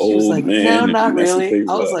comes the She was old like, man. no, not messing really. things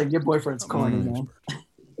I was up. like, your boyfriend's corny, man.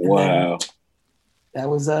 Wow. That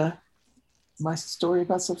was my story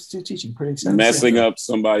about substitute teaching. Pretty exciting. Messing up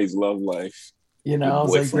somebody's love life. You know, Your I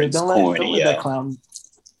was like, dude, boyfriend's don't let corny, that yo. clown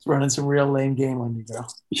running some real lame game on you,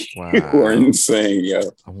 girl. Wow. You were insane, yo.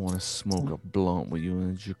 I want to smoke a blunt with you in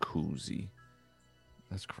a jacuzzi.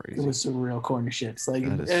 That's It crazy. was some real corny shit. It's like,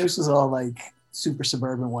 That and is- this was all like super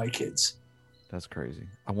suburban white kids. That's crazy.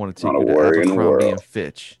 I want to Not take a you to worry in the Abercrombie world. and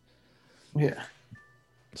Fitch. Yeah.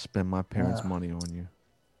 Spend my parents' money on you.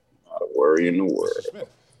 Not a worry in the world. Smith,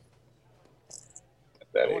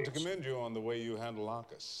 That I want to age. commend you on the way you handle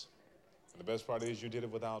Marcus. And the best part is you did it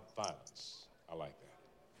without violence. I like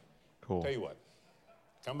that. Cool. Tell you what,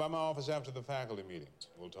 come by my office after the faculty meeting.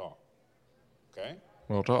 We'll talk. Okay?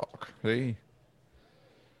 We'll talk. Hey.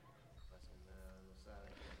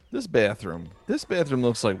 This bathroom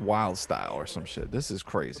looks like Wild Style or some shit. This is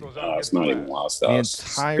crazy. It's not even wild style. The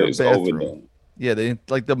It's entire it's bathroom. overdone. Yeah,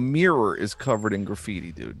 like the mirror is covered in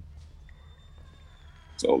graffiti, dude.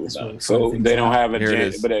 It's overdone. really So funny they don't have a Here it janitor,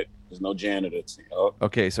 is. but there's no janitor. Oh,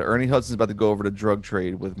 Okay, so Ernie Hudson's about to go over to drug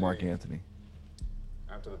trade with Mark Anthony.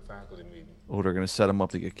 After the faculty meeting. Oh, they're gonna set him up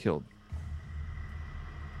to get killed.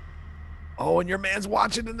 Oh, and your man's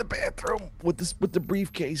watching in the bathroom with the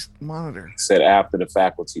briefcase monitor. said after the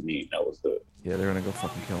faculty meeting. That was the. Yeah, they're gonna go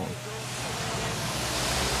fucking kill him.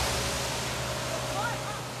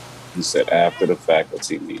 He said after the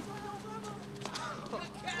faculty meeting.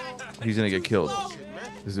 He's gonna get killed.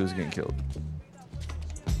 This dude's getting killed.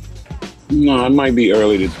 No, it might be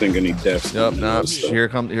early to think any deaths. Yep, and nah, other stuff. here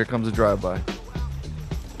comes a drive-by.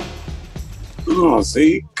 Oh,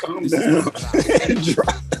 see, calm down.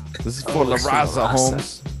 This is for La Raza,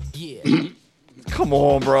 Holmes. Come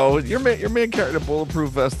on, bro. Your man carried a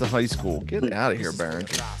bulletproof vest to high school. Get out of here,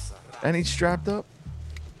 Barrington. And he's strapped up.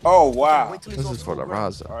 Oh wow. This is for the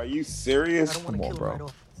Raza. Are you serious? Come on, bro.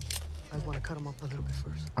 I want to cut him up a little bit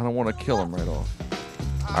first. I don't want to kill him right off.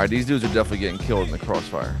 All right, these dudes are definitely getting killed in the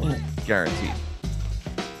crossfire, guaranteed.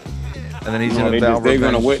 And then he's No, gonna vow they're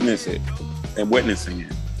gonna revenge. witness it. They're witnessing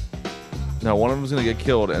it. No, one of them's gonna get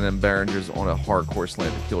killed, and then Behringer's on a hardcore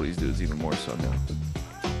slant to kill these dudes even more so now.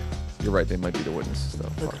 You're right, they might be the witnesses though.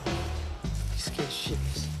 Fuck. He's scared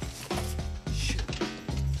shitless.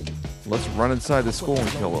 Let's run inside the school and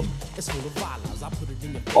kill him.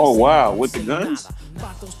 Oh wow, with the guns?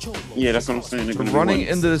 Yeah, that's what I'm saying. They're They're gonna be running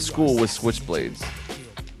witness. into the school with switchblades.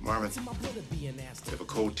 Marvin, you have a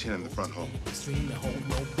code 10 in the front hall.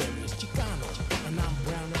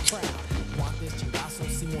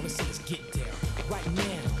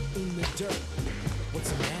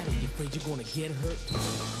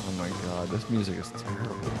 Oh my god, this music is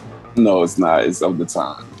terrible. No, it's not. It's of the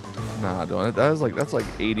time. Nah, don't. That's like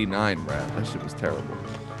 89 rap. That shit was terrible.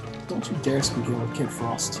 Don't you dare speak ill of Kid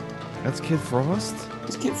Frost. That's Kid Frost?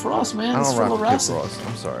 It's Kid Frost, man. I It's don't full rap of with Kid wrestling. Frost.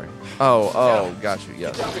 I'm sorry. Oh, got you.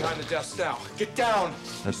 Yes. Get down behind the desk now. Get down.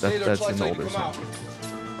 That's Stay there an till I tell you to older come out. song.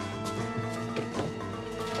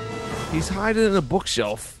 He's hiding in a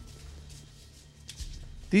bookshelf.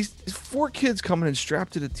 These 4 kids coming in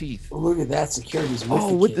strapped to the teeth. Oh, look at that. Security's with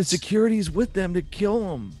the with kids. the security's with them to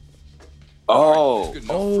kill him. Oh. Good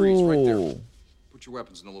enough. Freeze right there. Oh. Put your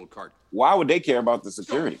weapons in the little cart. Why would they care about the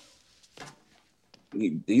security?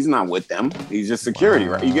 He's not with them. He's just security,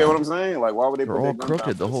 right? You get what I'm saying? Like, why would they They're put all their guns crooked,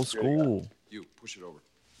 out the for whole security guard? school. You push it over.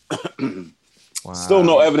 Wow. Still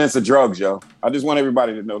no evidence of drugs, yo. I just want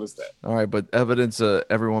everybody to notice that. All right, but evidence of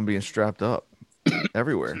everyone being strapped up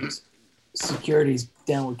everywhere. Security's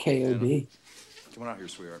down with KOD. Come on out here,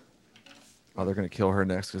 sweetheart. Oh, they're gonna kill her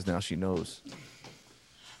next because now she knows.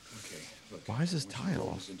 Okay, look. Why is this I want you to tile?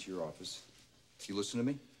 Roll this into your office. You listen to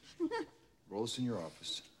me? Roll this in your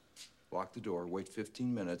office. Lock the door. Wait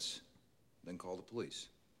 15 minutes. Then call the police.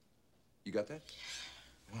 You got that?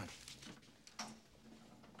 Come on.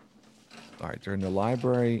 All right, they're in the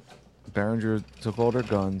library. Behringer took all their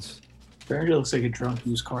guns. Behringer looks like a drunk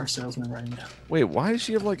used car salesman right now. Wait, why does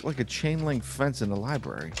she have like a chain link fence in the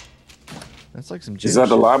library? That's like some. Is that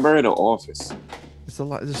the library or the office? It's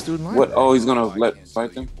the student library. What? Oh, he's gonna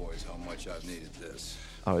fight them? Boys, how much I've needed this.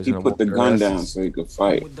 Oh, he's He gonna put the whoop their gun asses. down so he could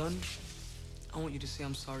fight. We're done. I want you to say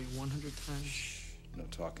I'm sorry 100 times. No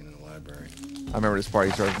talking in the library. I remember this part.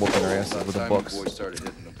 He started whooping their asses with the Time books. the boys started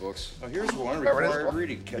hitting the books. Oh, here's one. Remember this Required part?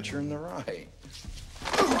 reading. Catcher in the Rye.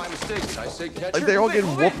 My mistake. Did I say catcher? Like they're all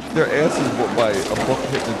getting whooped, their asses whooped by a book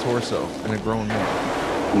hitting the torso and a grown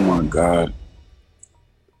man. Oh my god.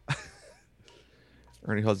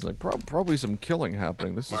 Ernie Hudson's like, probably some killing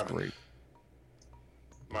happening. This is great.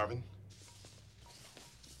 Marvin?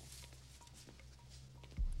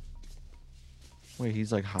 Wait,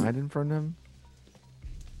 he's like hiding from them?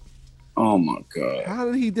 Oh my god. How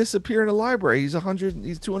did he disappear in the library? He's 100,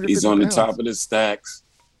 he's 200. He's on the top of the stacks.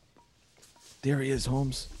 There he is,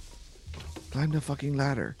 Holmes. Climb the fucking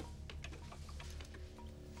ladder.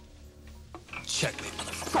 Check me,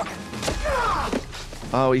 motherfucker.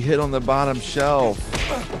 Oh, he hit on the bottom shelf.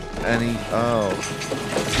 And he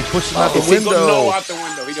pushed him out the He window. goes no out the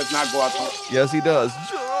window. He does not go out the window. Yes, he does.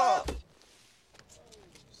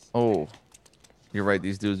 Oh, you're right.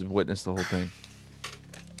 These dudes have witnessed the whole thing.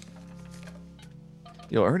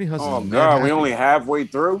 Yo, Ernie Hudson. Oh god, we only halfway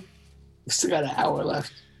through. We still got an hour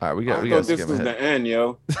left. All right, we I got thought to this skip was ahead. the end,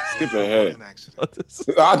 yo. Skip ahead.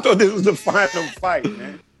 I thought this was the final fight,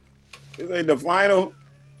 man. This ain't the final.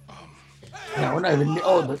 Yeah, we're not even.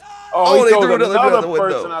 Oh, the, Oh, he they throws threw another dude out another the window.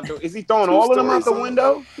 person out the. Is he throwing all of them out the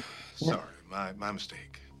window? Sorry, my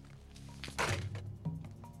mistake.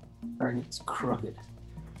 Ernie's crooked.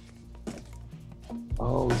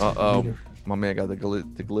 Oh. he's Uh a oh, leader. my man got the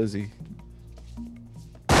glizzy.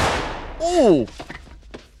 Oh.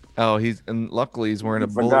 Oh, and luckily he's wearing a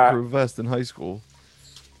Forgot. bulletproof vest in high school.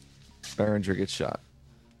 Behringer gets shot.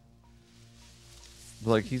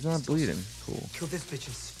 Like he's not bleeding. Cool. Kill this bitch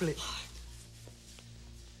and split.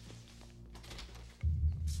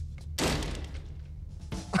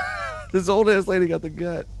 This old ass lady got the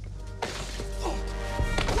gut.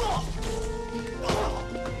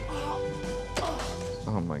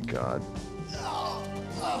 Oh my god.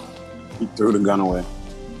 He threw the gun away.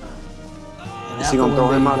 Is he gonna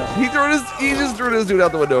throw him out? He just threw this dude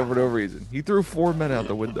out the window for no reason. He threw 4 men out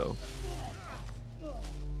the window.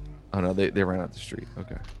 Oh no, they ran out the street.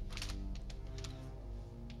 Okay.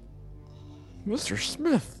 Mr.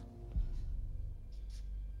 Smith.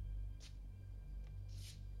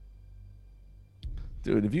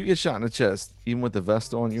 Dude, if you get shot in the chest, even with the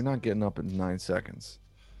vest on, you're not getting up in 9 seconds.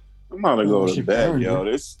 I'm about to go to should bed, burn, yo.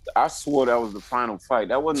 dude. I swore that was the final fight.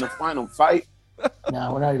 That wasn't the final fight.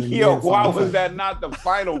 No, we're not even. Yo, near the why final was fight. that not the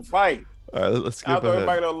final fight? All right, let's skip I thought ahead.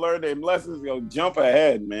 everybody gonna learn their lessons. Yo, jump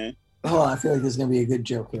ahead, man. Hold on, I feel like there's gonna be a good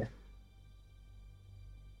joke here.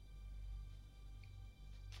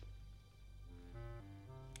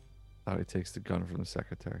 Oh, he takes the gun from the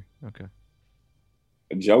secretary. Okay.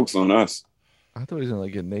 The joke's on us. I thought he was gonna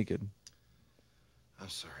like get naked. I'm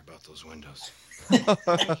sorry about those windows.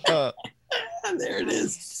 There it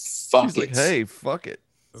is. Fuck He's it. like, hey, fuck it.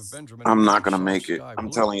 I'm not gonna make it. I'm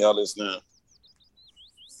telling y'all this now.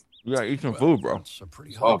 You gotta eat some food, bro.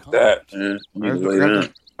 Fuck that, man. I need to lay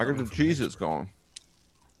down. I got the Cheez-Its going.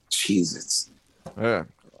 Cheez-Its. Yeah.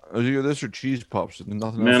 It's either this or cheese puffs. And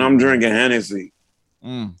nothing Man, else. I'm drinking Hennessy.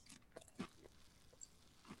 Mm.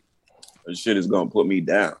 This shit is gonna put me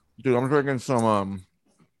down. Dude, I'm drinking some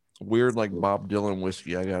weird like Bob Dylan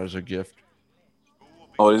whiskey I got as a gift.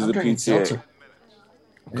 Oh, this is I'm a drinking PTA. seltzer.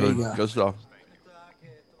 There you Good, go. good stuff.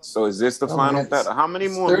 So is this the Oh, final yeah, battle? How many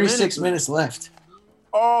more 36 minutes left.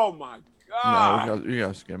 Oh my god. No, you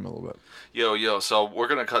gotta skim a little bit. Yo, so we're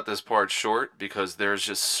going to cut this part short because there's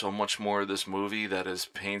just so much more of this movie that is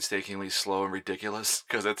painstakingly slow and ridiculous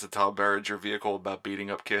because it's a Tom Berenger vehicle about beating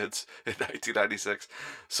up kids in 1996.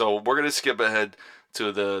 So we're going to skip ahead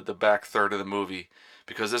to the back third of the movie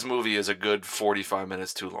because this movie is a good 45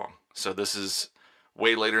 minutes too long. So this is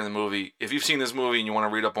way later in the movie. If you've seen this movie and you want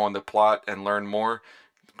to read up on the plot and learn more,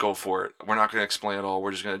 go for it. We're not going to explain it all.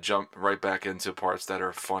 We're just going to jump right back into parts that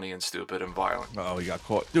are funny and stupid and violent. Oh, he got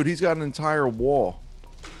caught. Dude, he's got an entire wall.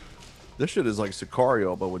 This shit is like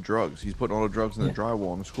Sicario, but with drugs. He's putting all the drugs in the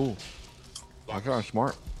drywall in the school. That's kind of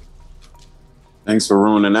smart. Thanks for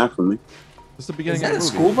ruining that for me. It's the beginning Is that of the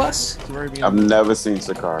a movie. school bus? It's the very beginning. I've never seen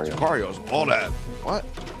Sicario. Sicario's all that. What?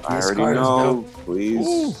 I Yeah, already Sicario's know. dope. Please.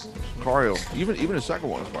 Ooh, Sicario. Even the second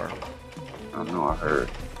one is fire. I know. I heard.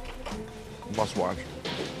 Must watch.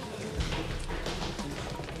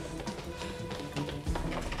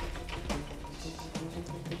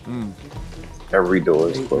 Every door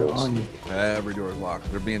is Wait, closed. on you. Every door is locked.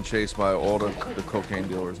 They're being chased by all the cocaine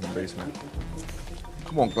dealers in the basement.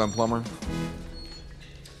 Come on, Glenn Plummer.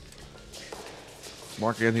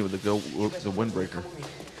 Mark Anthony with the windbreaker.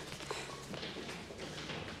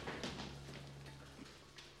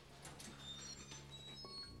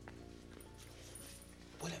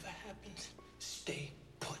 Whatever happens, stay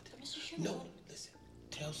put. No, listen.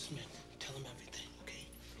 Tell Smith. Tell him everything, okay?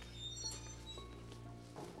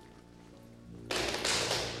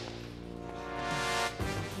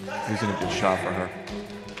 He's gonna get shot for her.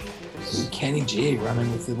 Kenny G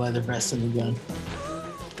running with the leather vest and the gun.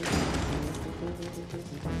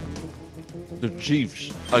 The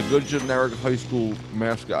Chiefs. A good generic high school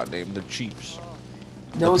mascot named the Chiefs.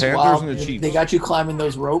 No, it's Panthers wild. and the Chiefs. They got you climbing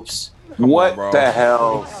those ropes. What bro. the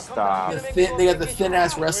hell? Stop. They got the thin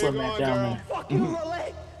ass wrestler mat down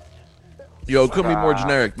there. Yo, it couldn't be more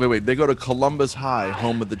generic. Wait. They go to Columbus High,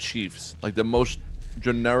 home of the Chiefs. Like the most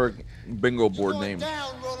generic bingo board name.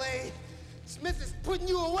 Down, Rolay. Smith is putting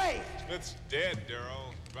you away. Smith's dead,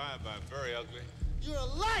 Daryl. Drive-by, very ugly. You're a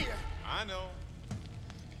liar. I know.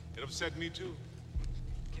 It upset me too.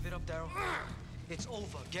 Give it up, Daryl. It's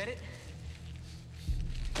over. Get it?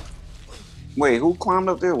 Wait, who climbed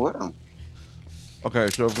up there with him? Okay,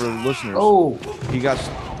 so for the listeners, Oh, he got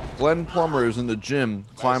Glenn Plummer is in the gym,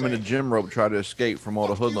 climbing the gym rope, trying to escape from all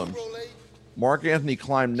the hoodlums. Mark Anthony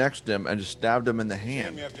climbed next to him and just stabbed him in the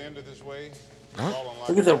hand. We have to end it this way. What?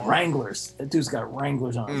 look at the Wranglers. That dude's got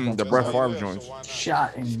Wranglers on. The Brett Favre joints.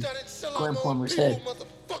 Shot in Glenn Plummer's head.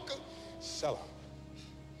 Sell out.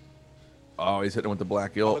 Oh, he's hitting with the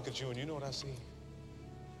black I guilt. look at you and you know what I see?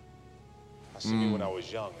 I see me when I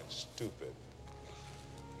was young and stupid.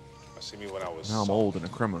 I see me when I was Now I'm soft. old and a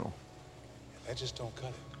criminal. That just don't cut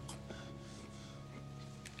it.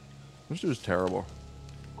 This dude's terrible.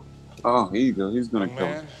 Oh, here you go. He's gonna Young kill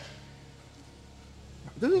him. man,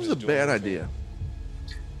 This is a bad idea.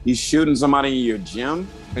 He's shooting somebody in your gym.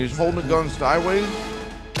 And he's holding the gun sideways.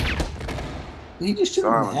 Did he just shoot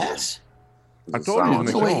him in the ass? I told you.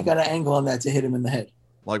 There's no way he got an angle on that to hit him in the head.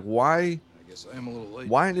 Like, why? I guess I am a little late.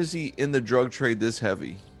 Why is he in the drug trade this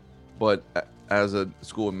heavy, but as a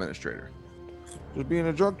school administrator? Just being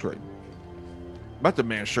a drug trade. About the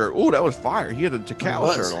man's shirt. Ooh, that was fire. He had a Takao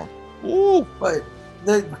was. shirt on. Ooh. But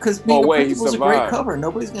because being Oh, wait, a he principal's a great survived. cover.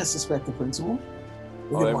 Nobody's gonna suspect the principal.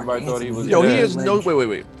 Look Oh, at Mark everybody thought he Anthony. was Yo, he dead. has no. Leg.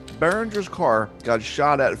 Wait. Behringer's car got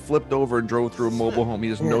shot at, flipped over, and drove through a mobile home. He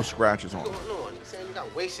has no scratches on him. No, you saying you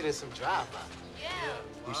got wasted in some drive-by.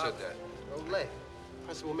 Who said that? Rolay.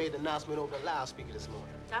 Principal made the announcement over the loudspeaker this morning.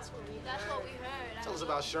 That's what we heard. Tell us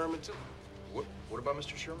about Sherman, too. What about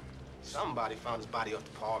Mr. Sherman? Somebody found his body off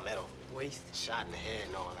the Palmetto. Wasted, shot in the head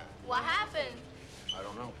and all that. What happened? I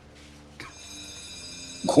don't know.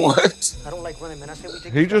 What? I don't like running, man. I said we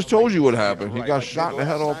take He just told you what happened. He got shot in the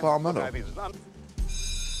head off Palmetto.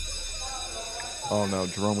 Oh no,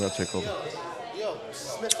 Jerome got to take over. Yo,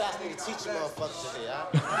 Smith asked me to teach you motherfuckers today,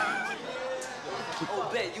 huh? Oh,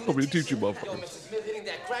 bet you. Let me teach you, Yo, motherfucker. Mr. Smith hitting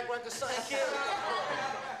that crack record, son, kid.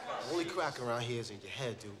 The only crack around here is in your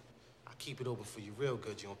head, dude. I keep it open for you real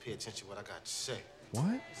good. You don't pay attention to what I got to say. What?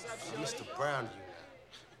 I'm Mr. Brown to you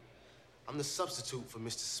now. I'm the substitute for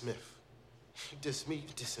Mr. Smith. You diss me,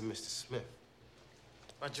 you dissing Mr. Smith.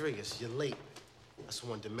 Rodriguez, you're late. That's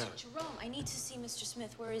one demerit. Jerome, I need to see Mr.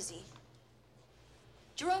 Smith. Where is he?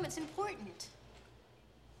 Jerome, it's important.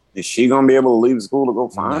 Is she gonna be able to leave school to go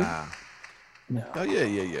find him? No. Oh yeah.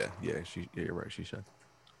 Yeah, you're right. She said.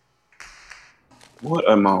 What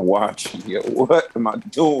am I watching? Yo, what am I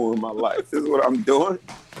doing with my life? This is what I'm doing.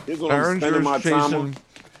 This is what I'm spending my time on.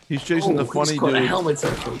 He's chasing the funny got a dude. helmet to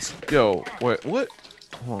the face. Yo, wait, what?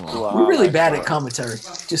 Hold on. We're really bad at commentary,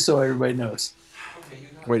 just so everybody knows.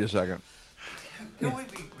 Wait a second.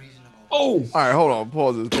 Oh! All right, hold on.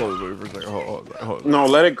 Pause this. Wait for a second. Hold on. No,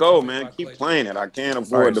 let it go, man. Keep playing it. I can't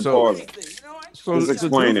afford to pause it. So Just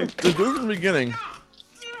explain it. The dude from the beginning,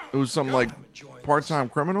 it was some like part-time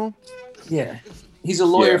criminal. Yeah. He's a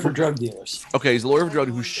lawyer for drug dealers. Okay, he's a lawyer for drug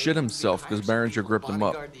who shit himself because Berenger gripped him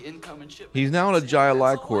up. He's now in a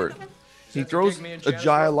Jai court. He throws a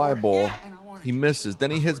Jai ball. He misses.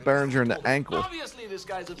 Then he hits Berenger in the ankle.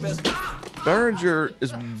 Berenger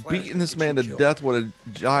is beating this man to death with a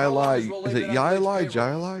Jai. Is it Jai?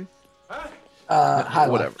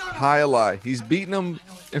 Whatever. Jai. He's beating him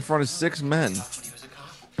in front of 6 men.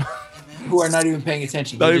 Who are not even paying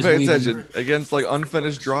attention. Not They're even just paying leaving. attention against like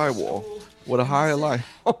unfinished drywall. What a Jai.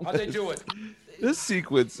 How'd they do it? This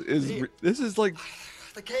sequence is. This is like.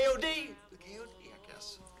 The KOD. The KOD, I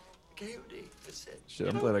guess. The KOD. That's it. Shit,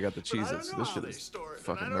 I'm glad I got the Cheez-Its. This shit is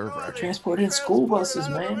fucking nerve-wracking. Transporting school buses,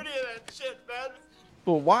 man.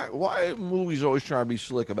 But why movies always try to be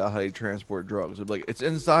slick about how they transport drugs? It's like it's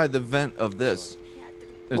inside the vent of this.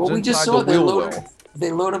 It's Well, we just inside saw the wheel well.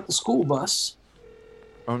 they load up the school bus.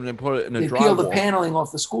 And they put it in a They peel the drywall. paneling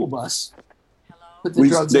off the school bus. Put the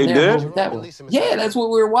drugs they in there. did? Move it that way. Yeah, that's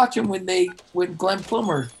what we were watching when Glenn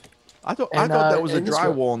Plummer. I thought that was a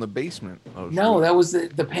drywall in the basement. Oh, No, that was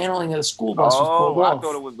the paneling of the school bus was pulled I off.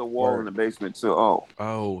 thought it was the wall in the basement too.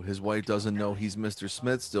 Oh, his wife doesn't know he's Mr.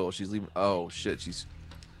 Smith still. She's leaving. Oh shit,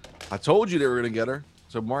 I told you they were gonna get her.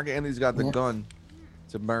 So Mark Anthony's got the gun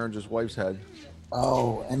to Berenger's wife's head.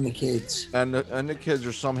 Oh, and the kids. And the kids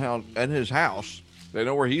are somehow in his house. They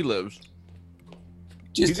know where he lives.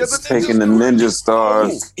 Just got the taking the ninja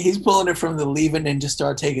stars. He's pulling it from the Leave a Ninja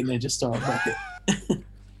Star, take a Ninja Star bucket.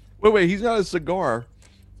 Wait, he's got a cigar,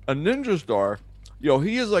 a Ninja Star. Yo,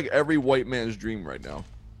 he is like every white man's dream right now.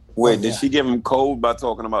 Wait, did she give him code by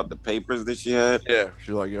talking about the papers that she had? Yeah,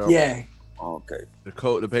 she's like, yo. Yeah. Okay.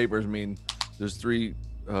 The papers mean there's 3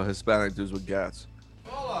 Hispanic dudes with gats.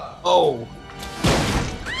 Oh.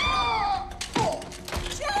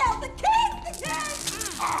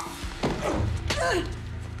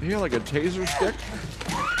 He had like a taser stick.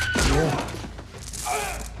 Yeah.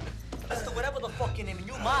 Mr. Whatever the fuck your name, and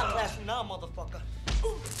you my classroom now, motherfucker.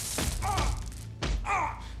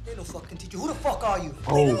 Ain't no fucking teacher. Who the fuck are you?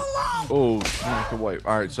 Leave him alone. Oh, not the wife.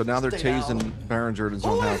 All right, so now they're tasing Berenger in his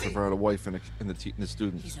own house in front of the wife and the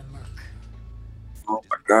students. Oh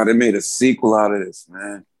my god, they made a sequel out of this,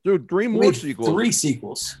 man. Dude, 3 more Made sequels. 3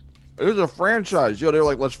 sequels. There's a franchise. Yo, they're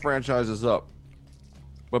like, let's franchise this up.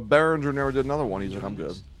 But Berenger never did another one. He's like, I'm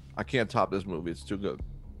good. I can't top this movie. It's too good.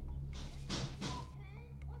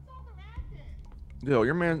 Yo,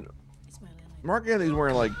 your man, Mark Anthony's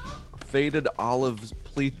wearing like faded olive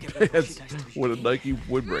pleat pants with a Nike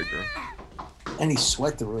windbreaker. And he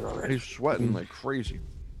sweat through it already. He's sweating like crazy.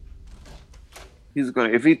 He's gonna.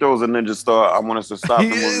 If he throws a ninja star, I want us to stop the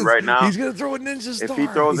movie right now. He's gonna throw a ninja star. If he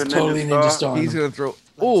throws a ninja star, he's gonna throw.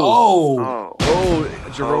 Oh.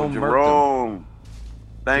 Jerome. Jerome.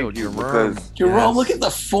 Thank you, Jerome. because Jerome, look at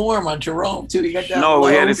the form on Jerome too. He got down no, low.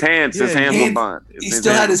 he had his hands. His hands were bond. He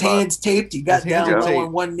still had his hands taped. He got down low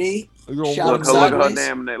on one knee. Shot him Look at her sideways.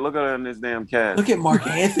 damn. Look at her in this damn cast. Look at Mark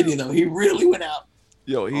Anthony though. He really went out.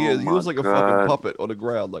 Yo, he is. He looks like a fucking puppet on the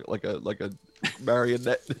ground, like a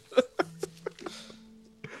marionette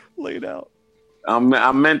laid out. I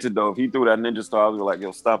meant it though. If he threw that ninja star, I was like,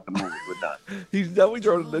 "Yo, stop the movie. We're done." He's definitely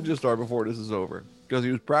throwing a ninja star before this is over because he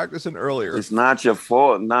was practicing earlier. It's not your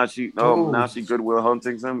fault. Now she Goodwill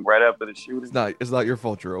Hunting him right after the shooting. It's not your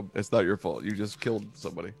fault, Jerome. It's not your fault. You just killed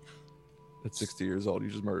somebody at 60 years old. You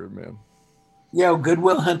just murdered a man. Yo,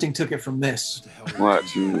 Goodwill Hunting took it from this.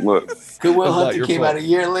 Watch, look. Goodwill It's not Hunting your came fault. out a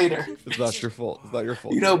year later. It's not your fault. It's not your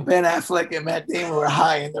fault. You know, Ben Affleck and Matt Damon were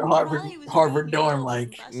high in their Harvard dorm.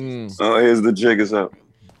 Like, Oh, here's the jig is up.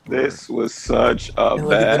 This was such a and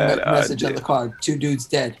look at bad the message on idea. the card: 2 dudes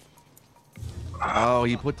dead. Oh,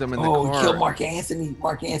 he put them in the Oh, he car. killed Mark Anthony.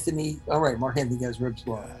 Mark Anthony. All right, Mark Anthony got his ribs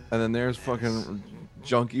blown. And then there's fucking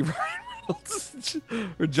Junkie Ryan Reynolds.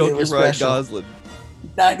 Or It Junkie was Ryan special. Gosling.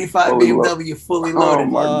 95 Fully loaded. BMW, fully Oh loaded.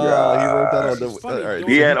 my god! He wrote that on the. All right,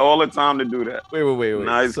 He had all the time to do that. Wait.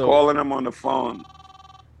 Now he's So- calling him on the phone.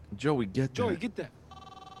 Joey, get that. get that.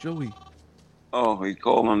 Joey. Oh, he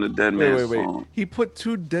called on the dead man's Wait. phone. He put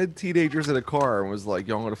 2 dead teenagers in a car and was like,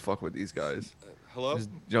 "Yo, I'm gonna fuck with these guys." Hello? It's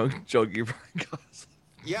Junkie Ryan Gosling.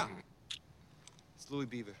 Yeah. It's Louis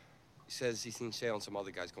Beaver. He says he's seen Shay and some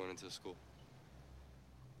other guys going into the school.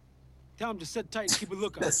 Tell him to sit tight and keep a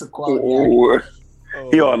lookout. That's the quality.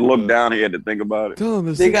 He ought to look down. He had to think about it.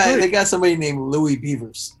 They got somebody named Louis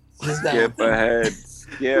Beavers. Just down. Skip ahead.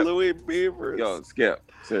 Skip. Louis Beavers. Yo, Skip.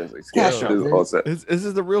 Seriously, Skip. Cash out, This is dude. all set. This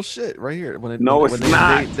is the real shit right here. When it, No, when it's they-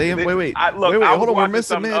 not. Wait. Look, Wait, I hold was on. We're watching missing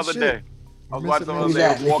something mad the other shit. day. I was watching Look something at the other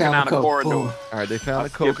that. day. They Walking found down the the coke. corridor. Boom. All right, they found I a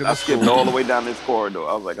coke in skipped, the I skipped school. all the way down this corridor.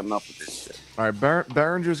 I was like, enough of this shit. All right,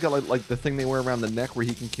 Behringer's got like the thing they wear around the neck where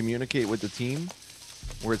he can communicate with the team,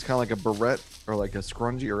 where it's kind of like a barrette or like a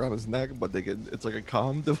scrunchie around his neck, but it's like a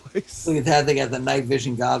comm device. Look at that. They got the night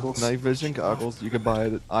vision goggles. Night vision goggles. You can buy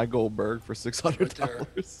it at iGoldberg for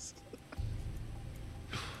 $600.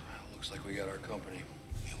 Looks like we got our company.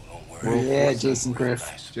 Yeah, Jason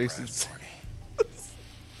Griff. Jason.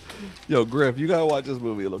 Yo, Griff, you gotta watch this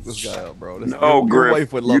movie and look this guy up, bro. No, your Griff,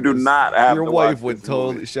 wife would you love do this. not have Your to wife watch would this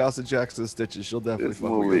totally. movie. Shouts to Jackson Stitches. She'll definitely This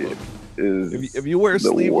fuck with movie your look. is If you wear the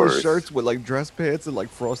sleeveless worst. shirts with like dress pants and like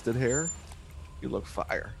frosted hair, you look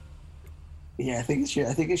fire. Yeah, I think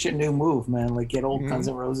it's your new move, man. Like get old Mhm. Guns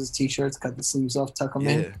N' Roses t-shirts, cut the sleeves off, tuck them Yeah.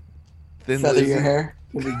 in, Thin feather Lizzy. your hair.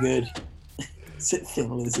 It'll be good. Thin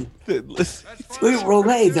Lizzy. Thin Lizzy. Look at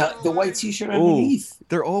Rolay, the white t-shirt Ooh, underneath.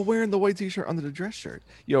 they're all wearing the white t-shirt under the dress shirt.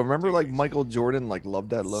 Yo, remember like Michael Jordan like loved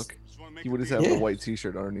that look? He would just have Yeah. the white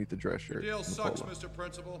t-shirt underneath the dress shirt. Deal and the sucks, polo. Mr.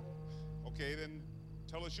 Principal. Okay, then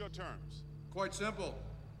tell us your terms. Quite simple.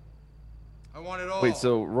 I want it all. Wait,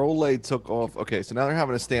 so Rolay took off. Okay, so now they're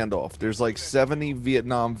having a standoff. There's like 70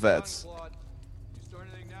 Vietnam vets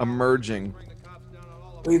emerging.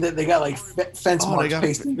 Look at that, they got like fence Oh, they marks got-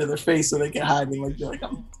 pasted into their face so they can hide them. Like they're like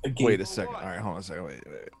I'm a gate. Wait a second. All right, hold on a second. Wait.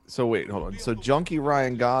 So wait, hold on. So Junkie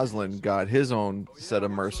Ryan Gosling got his own set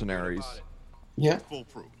of mercenaries, Yeah.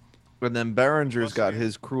 and then Behringer's got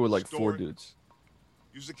his crew of like 4 dudes.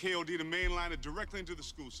 Use the KOD to mainline it directly into the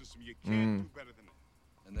school system. You can't do better than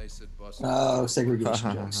that. And they said bust. Oh,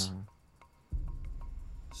 segregation jokes.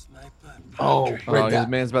 Oh, Oh, red his dot.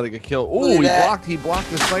 man's about to get killed. Look Oh, at that. he blocked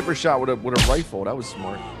the sniper shot with a rifle. That was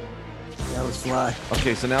smart. That was fly.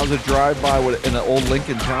 Okay, so now it's a drive-by in an old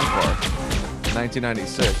Lincoln Town Car,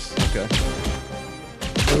 1996. Okay.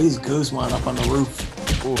 Oh, he's Guzman up on the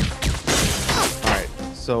roof. Ooh. All right.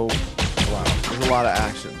 So, wow, there's a lot of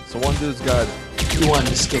action. So one dude's got. You wanted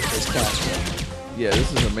to skip this cash, man. Yeah,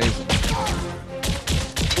 this is amazing.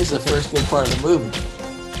 This is the first good part of the movie.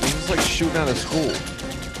 He's just like shooting out of school.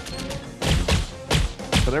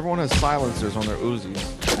 But everyone has silencers on their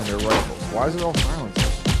Uzis and their rifles. Why is it all silencers?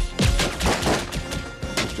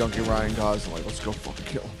 This Junkie Ryan Gosling, like, let's go fucking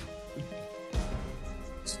kill him.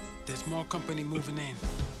 There's more company moving in.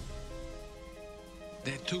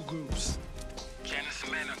 There are 2 groups. Janice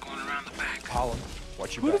and men are going around the back. Holland,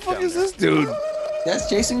 watch your Who the back fuck down is there. this dude? That's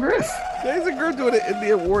Jason Griff. Jason Griff doing an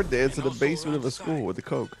Indian war dance in the basement of a school with the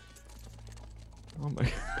coke. Oh my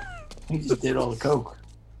god. He just did all the coke.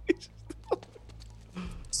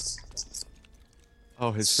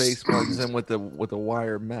 Oh, his face blends in with the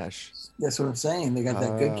wire mesh. That's what I'm saying. They got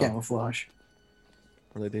that good Oh. camouflage.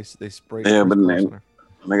 Or they spray. Yeah, but spray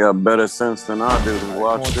they got better sense than I do to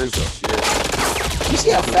watch this shit. You see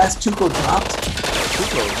how fast Tuco dropped?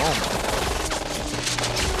 Tuco, oh my.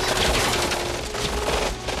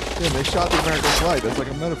 Yeah, they shot the American flag. That's like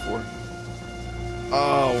a metaphor.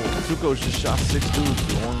 Oh, Tuco's just shot 6 dudes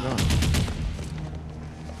with one gun.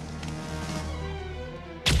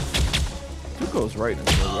 Tuco's right in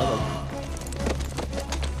this movie. I like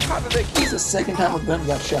How did they? This is the second time a gun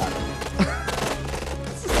got shot.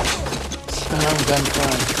 Gun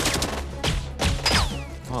crime.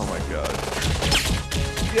 Oh my god.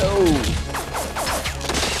 Yo!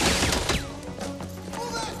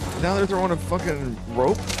 Now they're throwing a fucking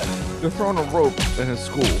rope? They're throwing a rope in a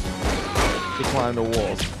school to climb the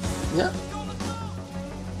walls. Yeah.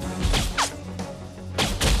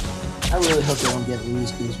 I really hope they don't get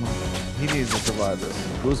Luis Guzman. He needs to survive this.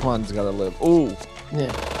 Guzman's got to live. Ooh.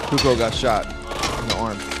 Yeah. Tuco got shot in the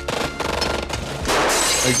arm.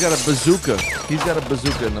 He's got a bazooka. He's got a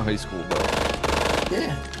bazooka in the high school, bro.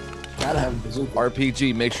 Yeah. Gotta have a bazooka.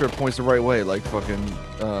 RPG. Make sure it points the right way, like fucking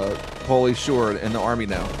Paulie Shore in the army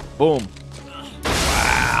now. Boom.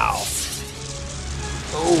 Wow.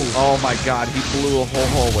 Oh my God. He blew a whole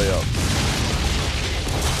hallway up.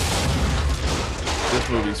 This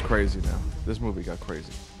movie's crazy now. This movie got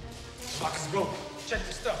crazy. Boxes go. Check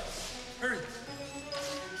your stuff. Hurry.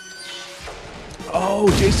 Oh,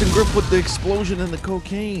 Jason Griff with the explosion and the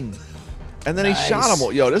cocaine. And then he shot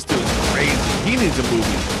him. Yo, this dude's crazy. He needs a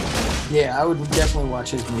movie. Yeah, I would definitely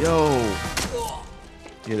watch his movie. Yo.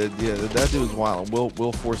 Yeah, that dude's wild. Will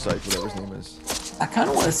Forsythe, whatever his name is. I kind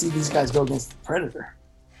of want to see these guys go against the Predator.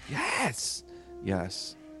 Yes.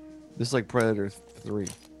 Yes. This is like Predator 3.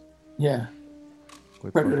 Yeah.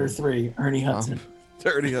 With Predator 3, Ernie Hudson.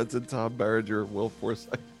 Ernie Hudson, Tom Berenger, Will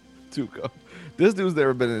Forsythe, Tuco. This dude's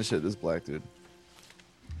never been in shit, this black dude.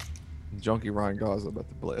 Junkie Ryan Gosling about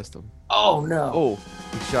to blast him. Oh, no. Oh,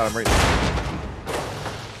 he shot him right now.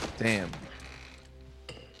 Damn.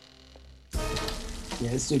 Yeah,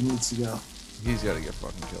 this dude needs to go. He's got to get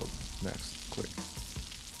fucking killed. Next, quick.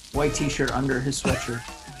 White t-shirt under his sweatshirt.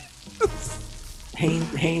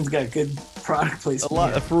 Hanes got good product placement. A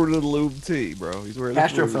lot of Fruit of the Loom tea, bro. He's wearing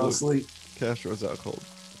Castro the Fruit fell of the Loom. asleep. Castro's out cold.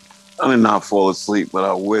 I did not fall asleep, but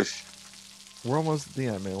I wish. We're almost at the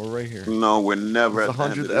end, man. We're right here. No, we're never It's at the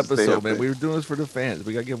the end 100th of this episode, damn man. We thing. were doing this for the fans.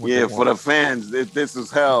 We got to give them what Yeah, they for want. the fans, this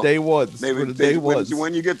is hell. Day ones. They, For the day when, ones.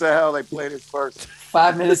 when you get to hell, they play this first.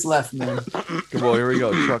 5 minutes left, man. Come on, here we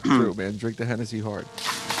go. Truck through, man. Drink the Hennessy hard.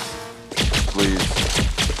 Please.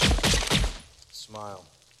 Smile.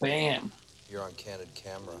 Bam. You're on candid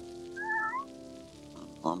camera.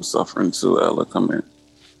 I'm suffering too, Ella. Come in.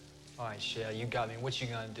 All right, Shell, you got me. What you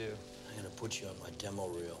gonna do? I'm gonna put you on my demo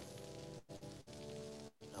reel.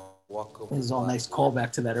 Now walk over. This is all nice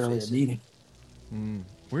callback to that earlier meeting.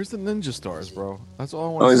 Where's the Ninja Stars, bro? That's all I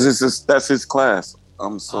want Oh, to is this that's his class?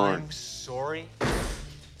 I'm sorry. I'm sorry.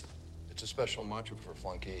 It's a special mantra for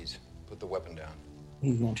flunkies. Put the weapon down.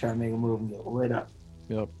 He's gonna try to make a move and get lit up.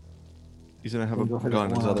 Yep. He's going to have Go a for that gun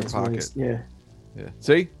in his one on other his pocket. waist. Yeah. Yeah.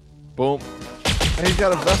 See? Boom. And he's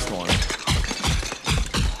got a vest on.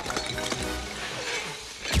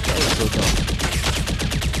 That was so dumb.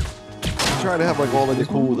 He tried to have like all of the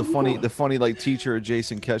cool, the funny like teacher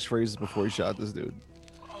adjacent catchphrases before he shot this dude.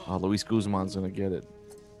 Oh, Luis Guzman's gonna get it.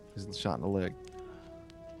 He's shot in the leg.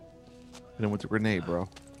 And then with the grenade, bro.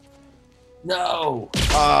 No.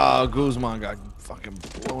 Ah, Guzman got fucking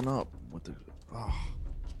blown up with the. Oh.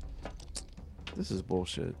 This is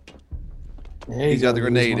bullshit. There He's you got go, the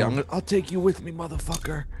grenade. Guzman. I'll take you with me,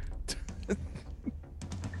 motherfucker.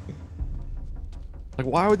 Like,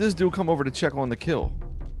 why would this dude come over to check on the kill?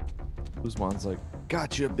 Guzman's like,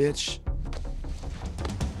 gotcha, bitch.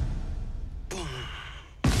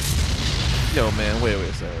 Yo, man, wait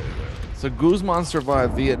a second. So Guzman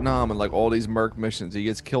survived Vietnam and like all these Merc missions. He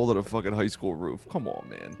gets killed at a fucking high school roof. Come on,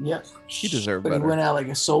 man. Yep. He deserved But he better. went out like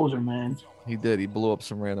a soldier, man. He did. He blew up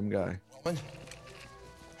some random guy.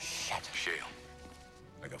 Shale,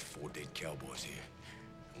 I got 4 dead cowboys here.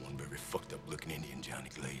 And one very fucked up looking Indian, Johnny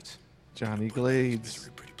Glades. Johnny Glades.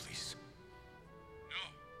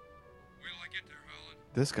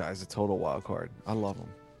 This guy's a total wild card. I love him.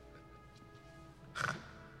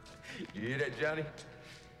 You hear that, Johnny?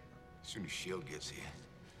 As soon as Shale gets here,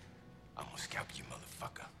 I'm gonna scalp you,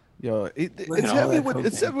 motherfucker. Yo, Look it's at all heavy that with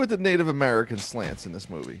it's cocaine. heavy with the Native American slants in this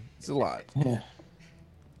movie. It's a lot. Yeah.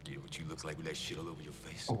 Get what you look like with that shit all over your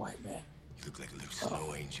face. A white man. You look like a little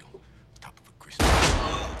snow angel. Top of a Christmas.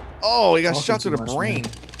 Oh, he got Talking shot to too the much, brain.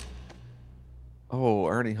 man. Oh,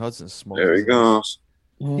 Ernie Hudson smoked. There he his ass. goes.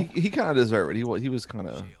 He kind of deserved it. He was kind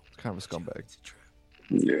of a scumbag.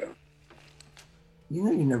 Yeah. You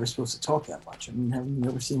know you're never supposed to talk that much. I mean, have you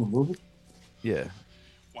never seen a movie? Yeah.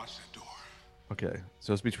 Watch that door. Okay,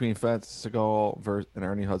 so it's between Fat Seagal and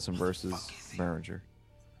Ernie Hudson versus Berenger.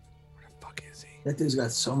 That dude's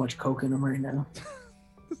got so much coke in him right now.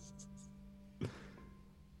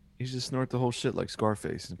 He just snort the whole shit like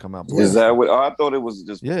Scarface and come out. Is that what? Oh, I thought it was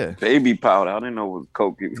just Yeah. baby powder. I didn't know it was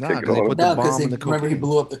coke. He was Nah, kicking 'cause they all put the the bomb in the remember he cocaine.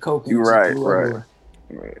 blew up the coke. and You're it just right, blew right. everywhere.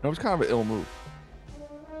 Right. That was kind of an ill move.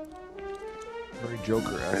 Very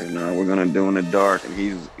Joker. Hey, no, we're gonna do in the dark, and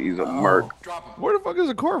he's a merc. Where the fuck is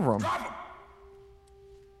the car from?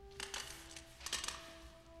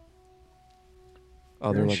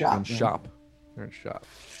 Oh, they're in like shop, in man. shop. They're in shop.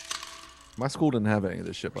 My school didn't have any of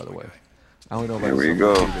this shit, by the way. I only know about Here we this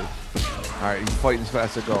go. on TV. All right, he's fighting as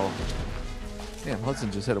fast as go. Damn,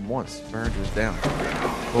 Hudson just hit him once. Behringer's down.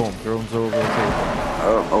 Boom, throws him over the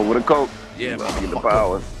table. Over the coat. Yeah, get the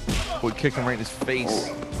power. Would kick him right in his face.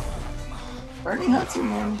 Bernie Hudson,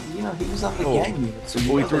 man, you know, he was on the gang unit. So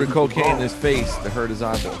he threw the cocaine in his face to hurt his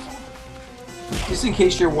eyeballs. Just in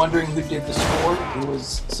case you're wondering who did the score, it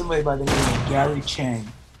was somebody by the name of Gary Chang.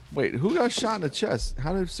 Wait, who got shot in the chest?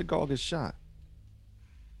 How did Seagal get shot?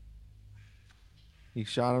 He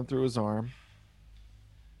shot him through his arm.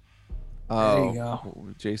 There you go.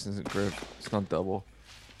 Jason's Griff, stunt double.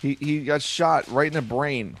 He got shot right in the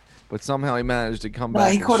brain, but somehow he managed to come back. No,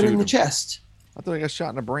 he and caught it shoot in the him. chest. I thought he got shot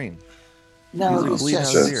in the brain. No, He's it was bleeding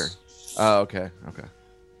out chest. his ear. Oh, okay.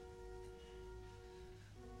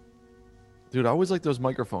 Dude, I always like those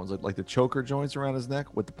microphones, like the choker joints around his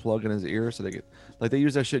neck with the plug in his ear, so they get like they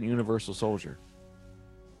use that shit in Universal Soldier.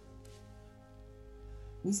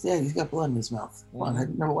 He's dead. He's got blood in his mouth. Come on, have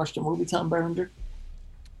you never watched a movie, Tom Berenger?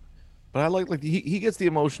 But I like he gets the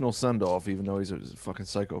emotional send off, even though he's a fucking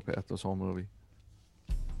psychopath. This whole movie.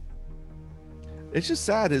 It's just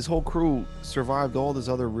sad. His whole crew survived all this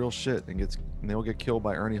other real shit and they all get killed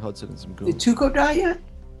by Ernie Hudson and some goons. Did Tuco die yet?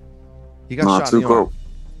 He got shot in the arm.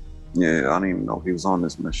 Yeah, I didn't even know he was on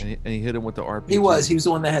this mission. And he hit him with the RPG. He was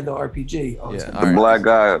the one that had the RPG. Oh, Yeah, The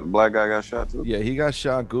black guy got shot too. Yeah, he got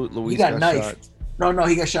shot. Luis he got knifed. shot. No,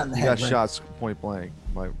 he got shot in the He head. got shot point blank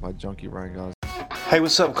by Junkie Ryan Gosling. Hey,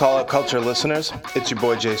 what's up, Call Out Culture listeners? It's your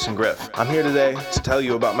boy Jason Griff. I'm here today to tell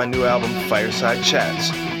you about my new album, Fireside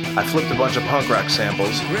Chats. I flipped a bunch of punk rock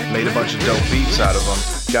samples, made a bunch of dope beats out of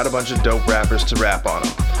them, got a bunch of dope rappers to rap on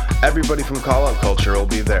them. Everybody from Call Out Culture will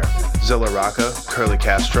be there. Zilla Rocca, Curly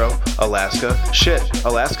Castro, Alaska. Shit,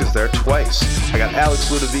 Alaska's there twice. I got Alex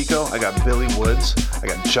Ludovico, I got Billy Woods, I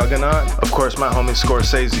got Juggernaut. Of course, my homie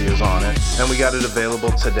Scorsese is on it. And we got it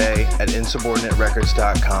available today at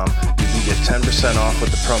insubordinaterecords.com. You can get 10% off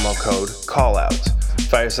with the promo code CALLOUT.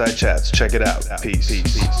 Fireside Chats, check it out. Peace.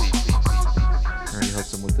 Ernie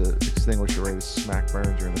Hudson with the extinguisher ready to smack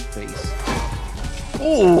Behringer in the face.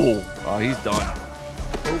 Oh, he's done.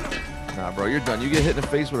 Nah, bro, you're done. You get hit in the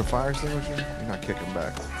face with a fire extinguisher, you're not kicking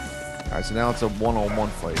back. All right, so now it's a one-on-one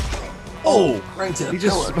fight. Right to the He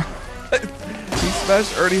just pillar. he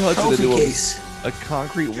smashed Ernie Hudson Trophy into case. a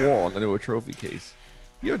concrete wall and into a trophy case.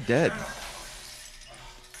 You're dead.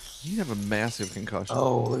 You have a massive concussion.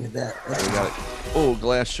 Oh, look at that. There, we got it. Oh,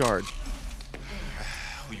 glass shard.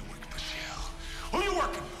 Who you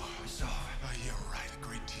working for? You're right, a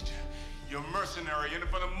great teacher. You're a mercenary, in it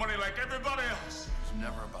for the money like everybody else. It's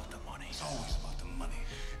never about the money. It's always about the money.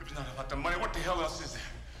 If it's not about the money, what the hell else is there?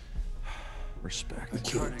 Respect. The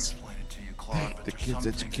kids. Explain it to you, Claude, but The there's kid's some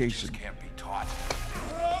things that education. just can't be taught.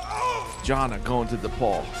 Jonna going to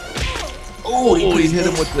DePaul. Oh, he hit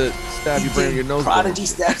him with the stab you brain in your nose. Prodigy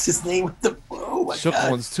stabs his name with the. Oh my Shook god.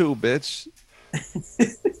 ones too, bitch.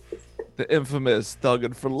 The infamous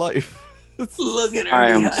Thuggin' for Life. Look at her. I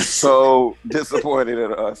am so disappointed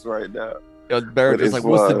in us right now. Barrett's like,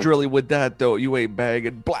 what's the drilly with that though? You ain't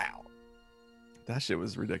bagging. Blow. That shit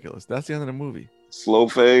was ridiculous. That's the end of the movie. Slow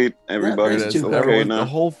fade. Everybody's There it is. okay Everyone, now. the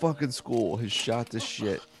whole fucking school has shot this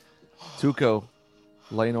shit. Tuco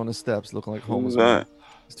laying on the steps looking like homeless. Who's that?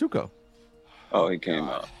 It's Tuco. Oh, he came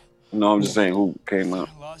out. No, I'm just saying who came out.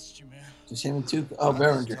 Just him and Tuco. Oh,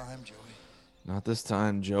 Berenger. Not this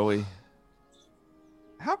time, Joey.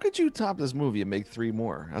 How could you top this movie and make 3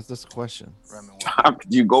 more? That's the question. How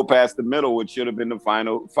could you go past the middle, which should have been the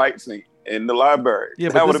final fight scene in the library? Yeah,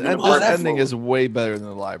 that but would this, have been this perfect. ending is way better than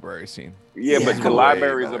the library scene. Yeah, but the way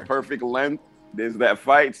library is a better. perfect length. There's that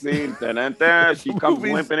fight scene. Dun-dun-dun. She comes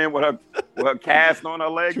limping in with her cast on her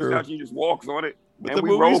legs. True. Now she just walks on it. But and the we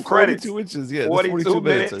movie's roll credits. 42 inches. Yeah, 42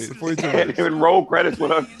 minutes. minutes. I mean, 42 and minutes. even roll credits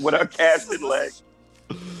with her casted leg.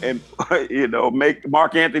 And make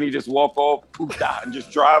Mark Anthony just walk off, puta, and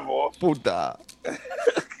just drive off. Puta.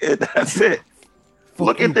 And that's it.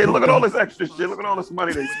 Look at all this extra shit. Look at all this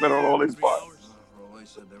money they spent on all these parts.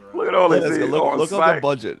 Look at all this on Look site. up the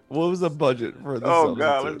budget. What was the budget for this? Oh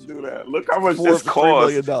God, let's do that. Look how much this $3 cost.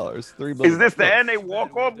 million. $3 million. Is this the end? They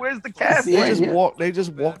walk off. Where's the cast? They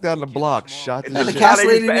just walked down the block, shot And this the shit. cast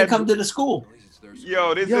lady didn't come to the school.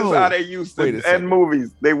 Yo, this is how they used wait to a second. end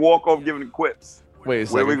movies. They walk off giving quips. Wait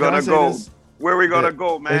a Where second. we Can I gonna say go? this? Where we gonna Yeah,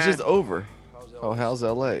 go, man? It's just over. Oh, how's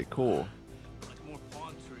LA? Cool.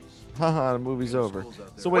 Haha, the movie's over.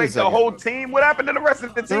 So wait a Wait, the second. whole team? What happened to the rest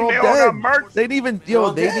of the They're team? all They all got dead. murked. They didn't even,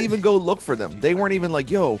 they didn't even go look for them. They weren't even like,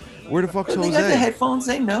 yo, where the fuck's They Jose? got the headphones.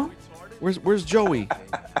 They know. Where's Joey?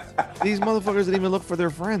 These motherfuckers didn't even look for their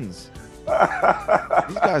friends.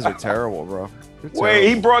 These guys are terrible, bro. They're Wait,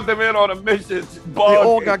 terrible. he brought them in on a mission. They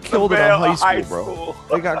all got killed in Surveil high school, bro. school.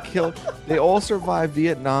 They got killed. They all survived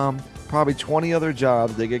Vietnam, probably 20 other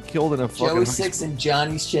jobs. They get killed in a fucking. Joey Six and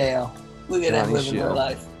Johnny's jail. Look at them Johnny's living their jail.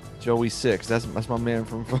 life. Joey Six. That's my man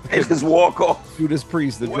from fucking. They just walk off. Judas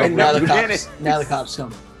Priest. The And now the drummer. cops. Now the cops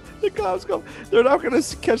come. The cops come. They're not gonna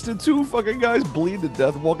catch the two fucking guys bleeding to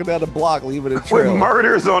death walking down the block, leaving a With trail.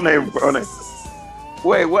 murders on their.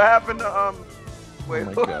 Wait, what happened to Wait,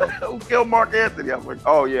 Oh my God. who killed Mark Anthony? I'm like,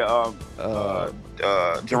 oh yeah,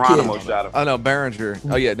 Geronimo shot him. Oh no, Berenger.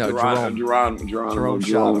 Oh yeah, no, Geronimo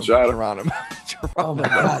shot him. Geronimo. Oh my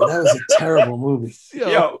god, that was a terrible movie.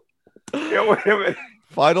 Yo, wait a minute.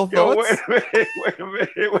 Final Yo, thoughts. wait a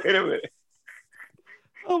minute.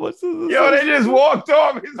 How much is this? Yo, they just walked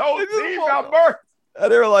off. His whole team got murdered.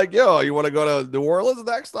 And they were like, "Yo, you want to go to New Orleans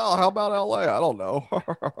next? Oh, how about LA? I don't know."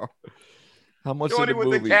 How much Shorty of the with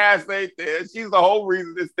movie? the cast ain't there. She's the whole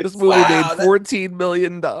reason This movie made $14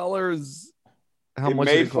 million. How It much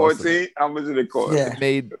made did it cost? 14. How much did it cost? Yeah. It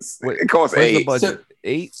made. It cost where's the 8. budget? So-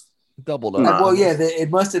 8. Doubled up. Well, yeah,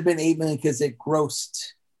 it must have been 8 million because it grossed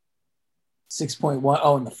 6.1.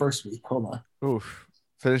 Oh, in the first week. Hold on. Oof.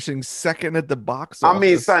 Finishing second at the box I office.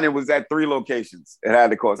 mean, son, it was at 3 locations. It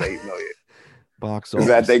had to cost 8 million. Box It was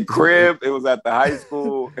office. at their crib. It was at the high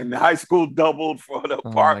school, and the high school doubled for the Oh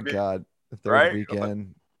my apartment. god! The third right?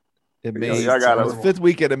 weekend, it Yo, made y'all gotta- the fifth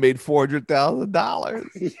weekend. It made $400,000.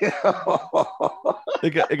 It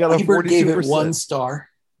got a Ebert gave it 42%. 1 star.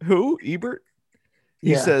 Who? Ebert?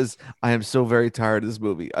 He Yeah. says, "I am so very tired of this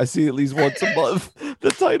movie. I see at least once a month. The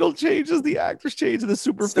title changes, the actors change, and the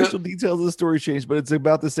superficial details of the story change, but it's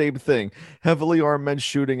about the same thing. Heavily armed men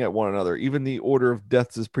shooting at one another. Even the order of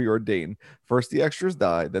deaths is preordained. First the extras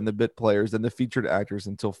die, then the bit players, then the featured actors,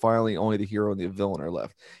 until finally only the hero and the villain are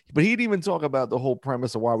left." But he didn't even talk about the whole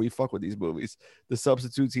premise of why we fuck with these movies. The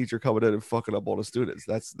substitute teacher coming in and fucking up all the students.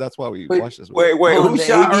 That's why we watch this movie. Wait, Oh, who the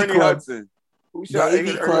shot AV Ernie Club. Hudson? Who The shot AV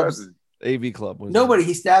Ernie Clubs. Hudson? AV Club was Nobody.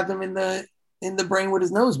 He stabbed him in the brain with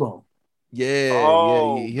his nose bone.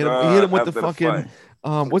 Yeah, he hit him with the after the fucking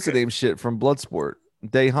fight. what's the name shit from Bloodsport?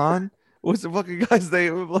 Dahan? What's the fucking guy's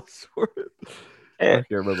name in Bloodsport? I can't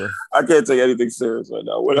remember. I can't take anything serious right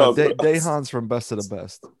now. What else? What else? Dahan's from Best of the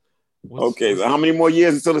Best. Okay, so how many more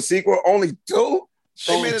years until the sequel? Only 2?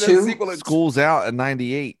 They made it a sequel in School's out in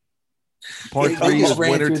 98. Part They 3 just is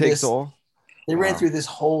ran Winner through Takes this. All. They ran Wow. through this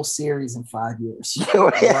whole series in 5 years. Yo,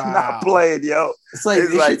 I'm not playing, yo. It's like,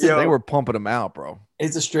 It's like, yo. They were pumping them out, bro.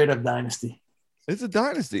 it's a straight up dynasty. It's a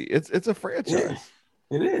dynasty. It's a franchise.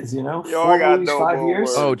 It is, you know. Yo, 4 I got movies, no 5 more years.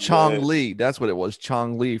 words. Oh, Chong man. Lee. That's what it was.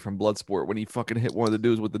 Chong Lee from Bloodsport when he fucking hit one of the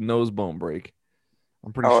dudes with the nose bone break.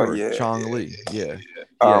 I'm pretty Oh, sure. yeah, Chong yeah, Lee. Yeah.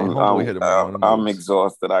 Homeboy hit him with one of I'm those.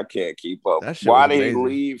 exhausted. I can't keep up. That shit Why was did he amazing.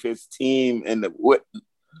 leave his team in the what?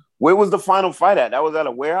 Where was the final fight at? That was at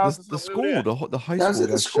a warehouse. The school, the high That was school at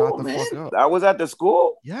the got school, shot the man. fuck up. That was at the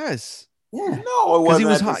school. Yes. Yeah. No, it Because wasn't. he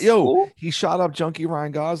was at the high. Yo, school. he shot up Junkie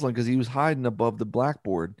Ryan Gosling because he was hiding above the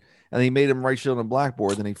blackboard, and he made him right shit on the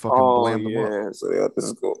blackboard. Then he fucking Oh blammed him up. yeah, so they at the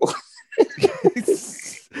school.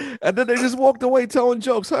 And then they just walked away telling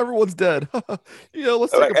jokes. Everyone's dead.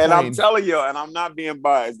 Let's take a And I'm plane. telling you, and I'm not being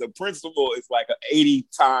biased. The principal is like an 80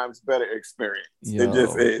 times better experience. It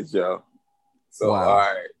just Yo. is, yo. So Wow. all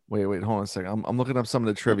right. Wait, hold on a second. I'm looking up some of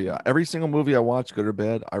the trivia. Every single movie I watch, good or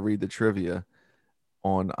bad, I read the trivia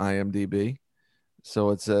on IMDb.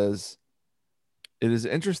 So it says, it is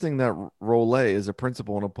interesting that Rollet is a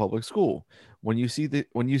principal in a public school. When you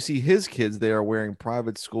see his kids, they are wearing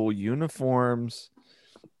private school uniforms.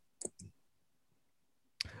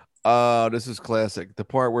 This is classic. The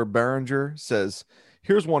part where Berenger says,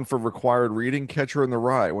 "Here's one for required reading, Catcher in the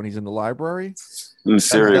Rye," when he's in the library.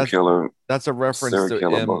 Serial killer. That's a reference Serial to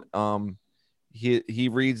killer him. book. He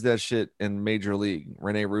reads that shit in Major League.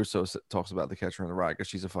 Renee Russo talks about the Catcher in the Rye because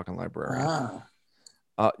she's a fucking librarian.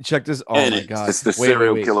 Ah. Check this. Oh And my god, it's the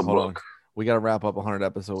serial killer hold on. book. We got to wrap up 100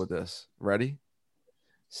 episode with this. Ready?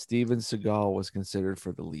 Steven Seagal was considered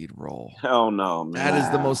for the lead role. Hell no, man. That is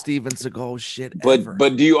the most Steven Seagal shit But ever.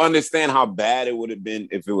 do you understand how bad it would have been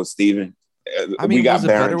if it was Steven? I mean, we got was it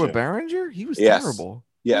better with Berenger. Berenger? He was Yes. terrible.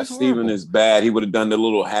 Yeah, was Steven horrible. is bad. He would have done the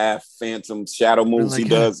little half phantom shadow moves he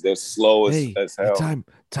like, does. They're slow Hey, as hell.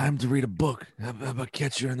 time to read a book. How about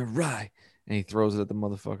Catcher in the Rye? And he throws it at the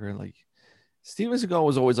motherfucker. And like, Steven Seagal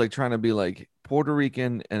was always like trying to be like Puerto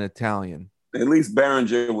Rican and Italian. At least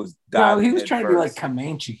Berenger was No, diving he was head trying to be like first.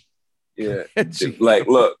 Comanche. Yeah. Like,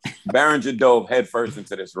 look, Berenger dove headfirst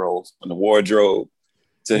into this role from the wardrobe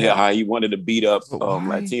to how he wanted to beat up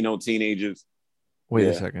Latino teenagers. Wait Yeah,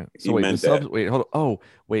 a second. he So wait, meant wait, hold on. Oh,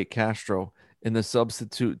 wait, Castro in the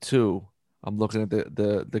Substitute 2. I'm looking at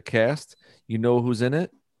the cast. You know who's in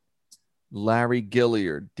it? Larry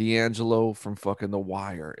Gilliard, D'Angelo from fucking The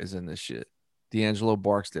Wire is in this shit. D'Angelo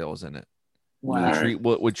Barksdale was in it. Wow.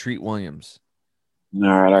 With Treat Williams. All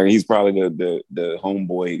right, he's probably the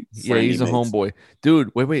homeboy. Yeah, he's a homeboy,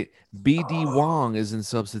 dude. Wait. BD Wong is in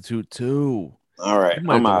Substitute too. All right,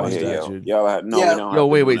 I'm out of here, yo. Y'all have, no, we don't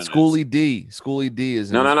yo, have wait. Schoolie D is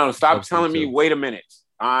in. No. Stop telling me. Wait a minute.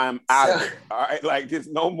 I'm out of it. All right, like there's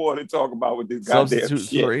no more to talk about with this goddamn Substitute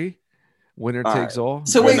shit. 3. Winner takes all.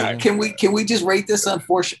 So wait, can we just rate this on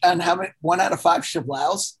how many 1 out of 5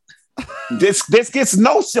 shablows? This gets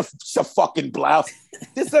no fucking blouse.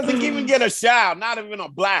 This doesn't even get a shout. Not even a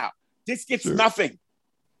blow. This gets nothing.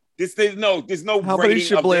 There's no. How many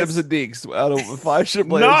shablams and deeks out of 5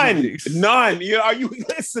 shablams? None. Are you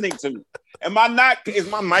listening to me? Am I not? Is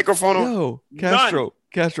my microphone on? No, Castro.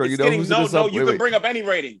 It's you know who's in this no. up? You can bring up any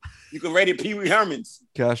rating. You can rate it Pee Wee Herman's.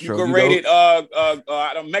 Castro. You can rate it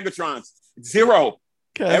Megatron's. 0.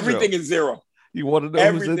 Castro. Everything is 0. You want to know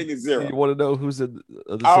everything is 0. You want to know who's in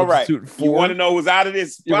the All right. Substitute 4? You want to know who's out of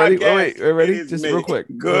this you podcast? Ready? Just real quick.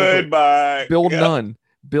 Goodbye. Bill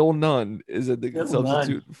Nunn is in the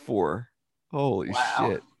Substitute 4. Holy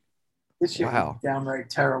shit. This shit was downright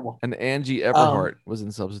terrible. And Angie Everhart was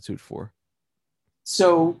in Substitute 4.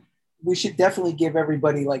 So we should definitely give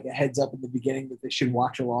everybody like a heads up in the beginning that they should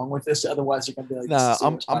watch along with this. Otherwise, they're gonna be like, "Nah,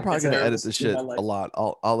 I'm probably gonna edit the shit a lot.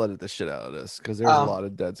 I'll edit the shit out of this because there's a lot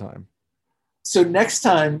of dead time." So next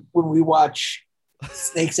time when we watch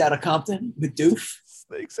Snakes Out of Compton with Doof,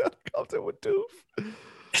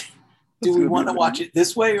 do we want to watch it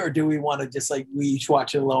this way, or do we want to just like we each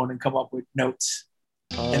watch it alone and come up with notes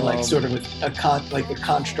and like sort of a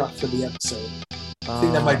construct for the episode? I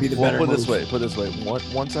think that might be the better put move. Put this way.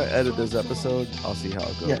 Once I edit this episode, I'll see how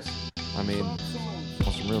it goes. Yeah. I mean, on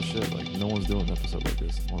some real shit, like no one's doing an episode like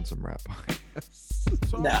this on some rap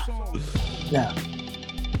podcast. No.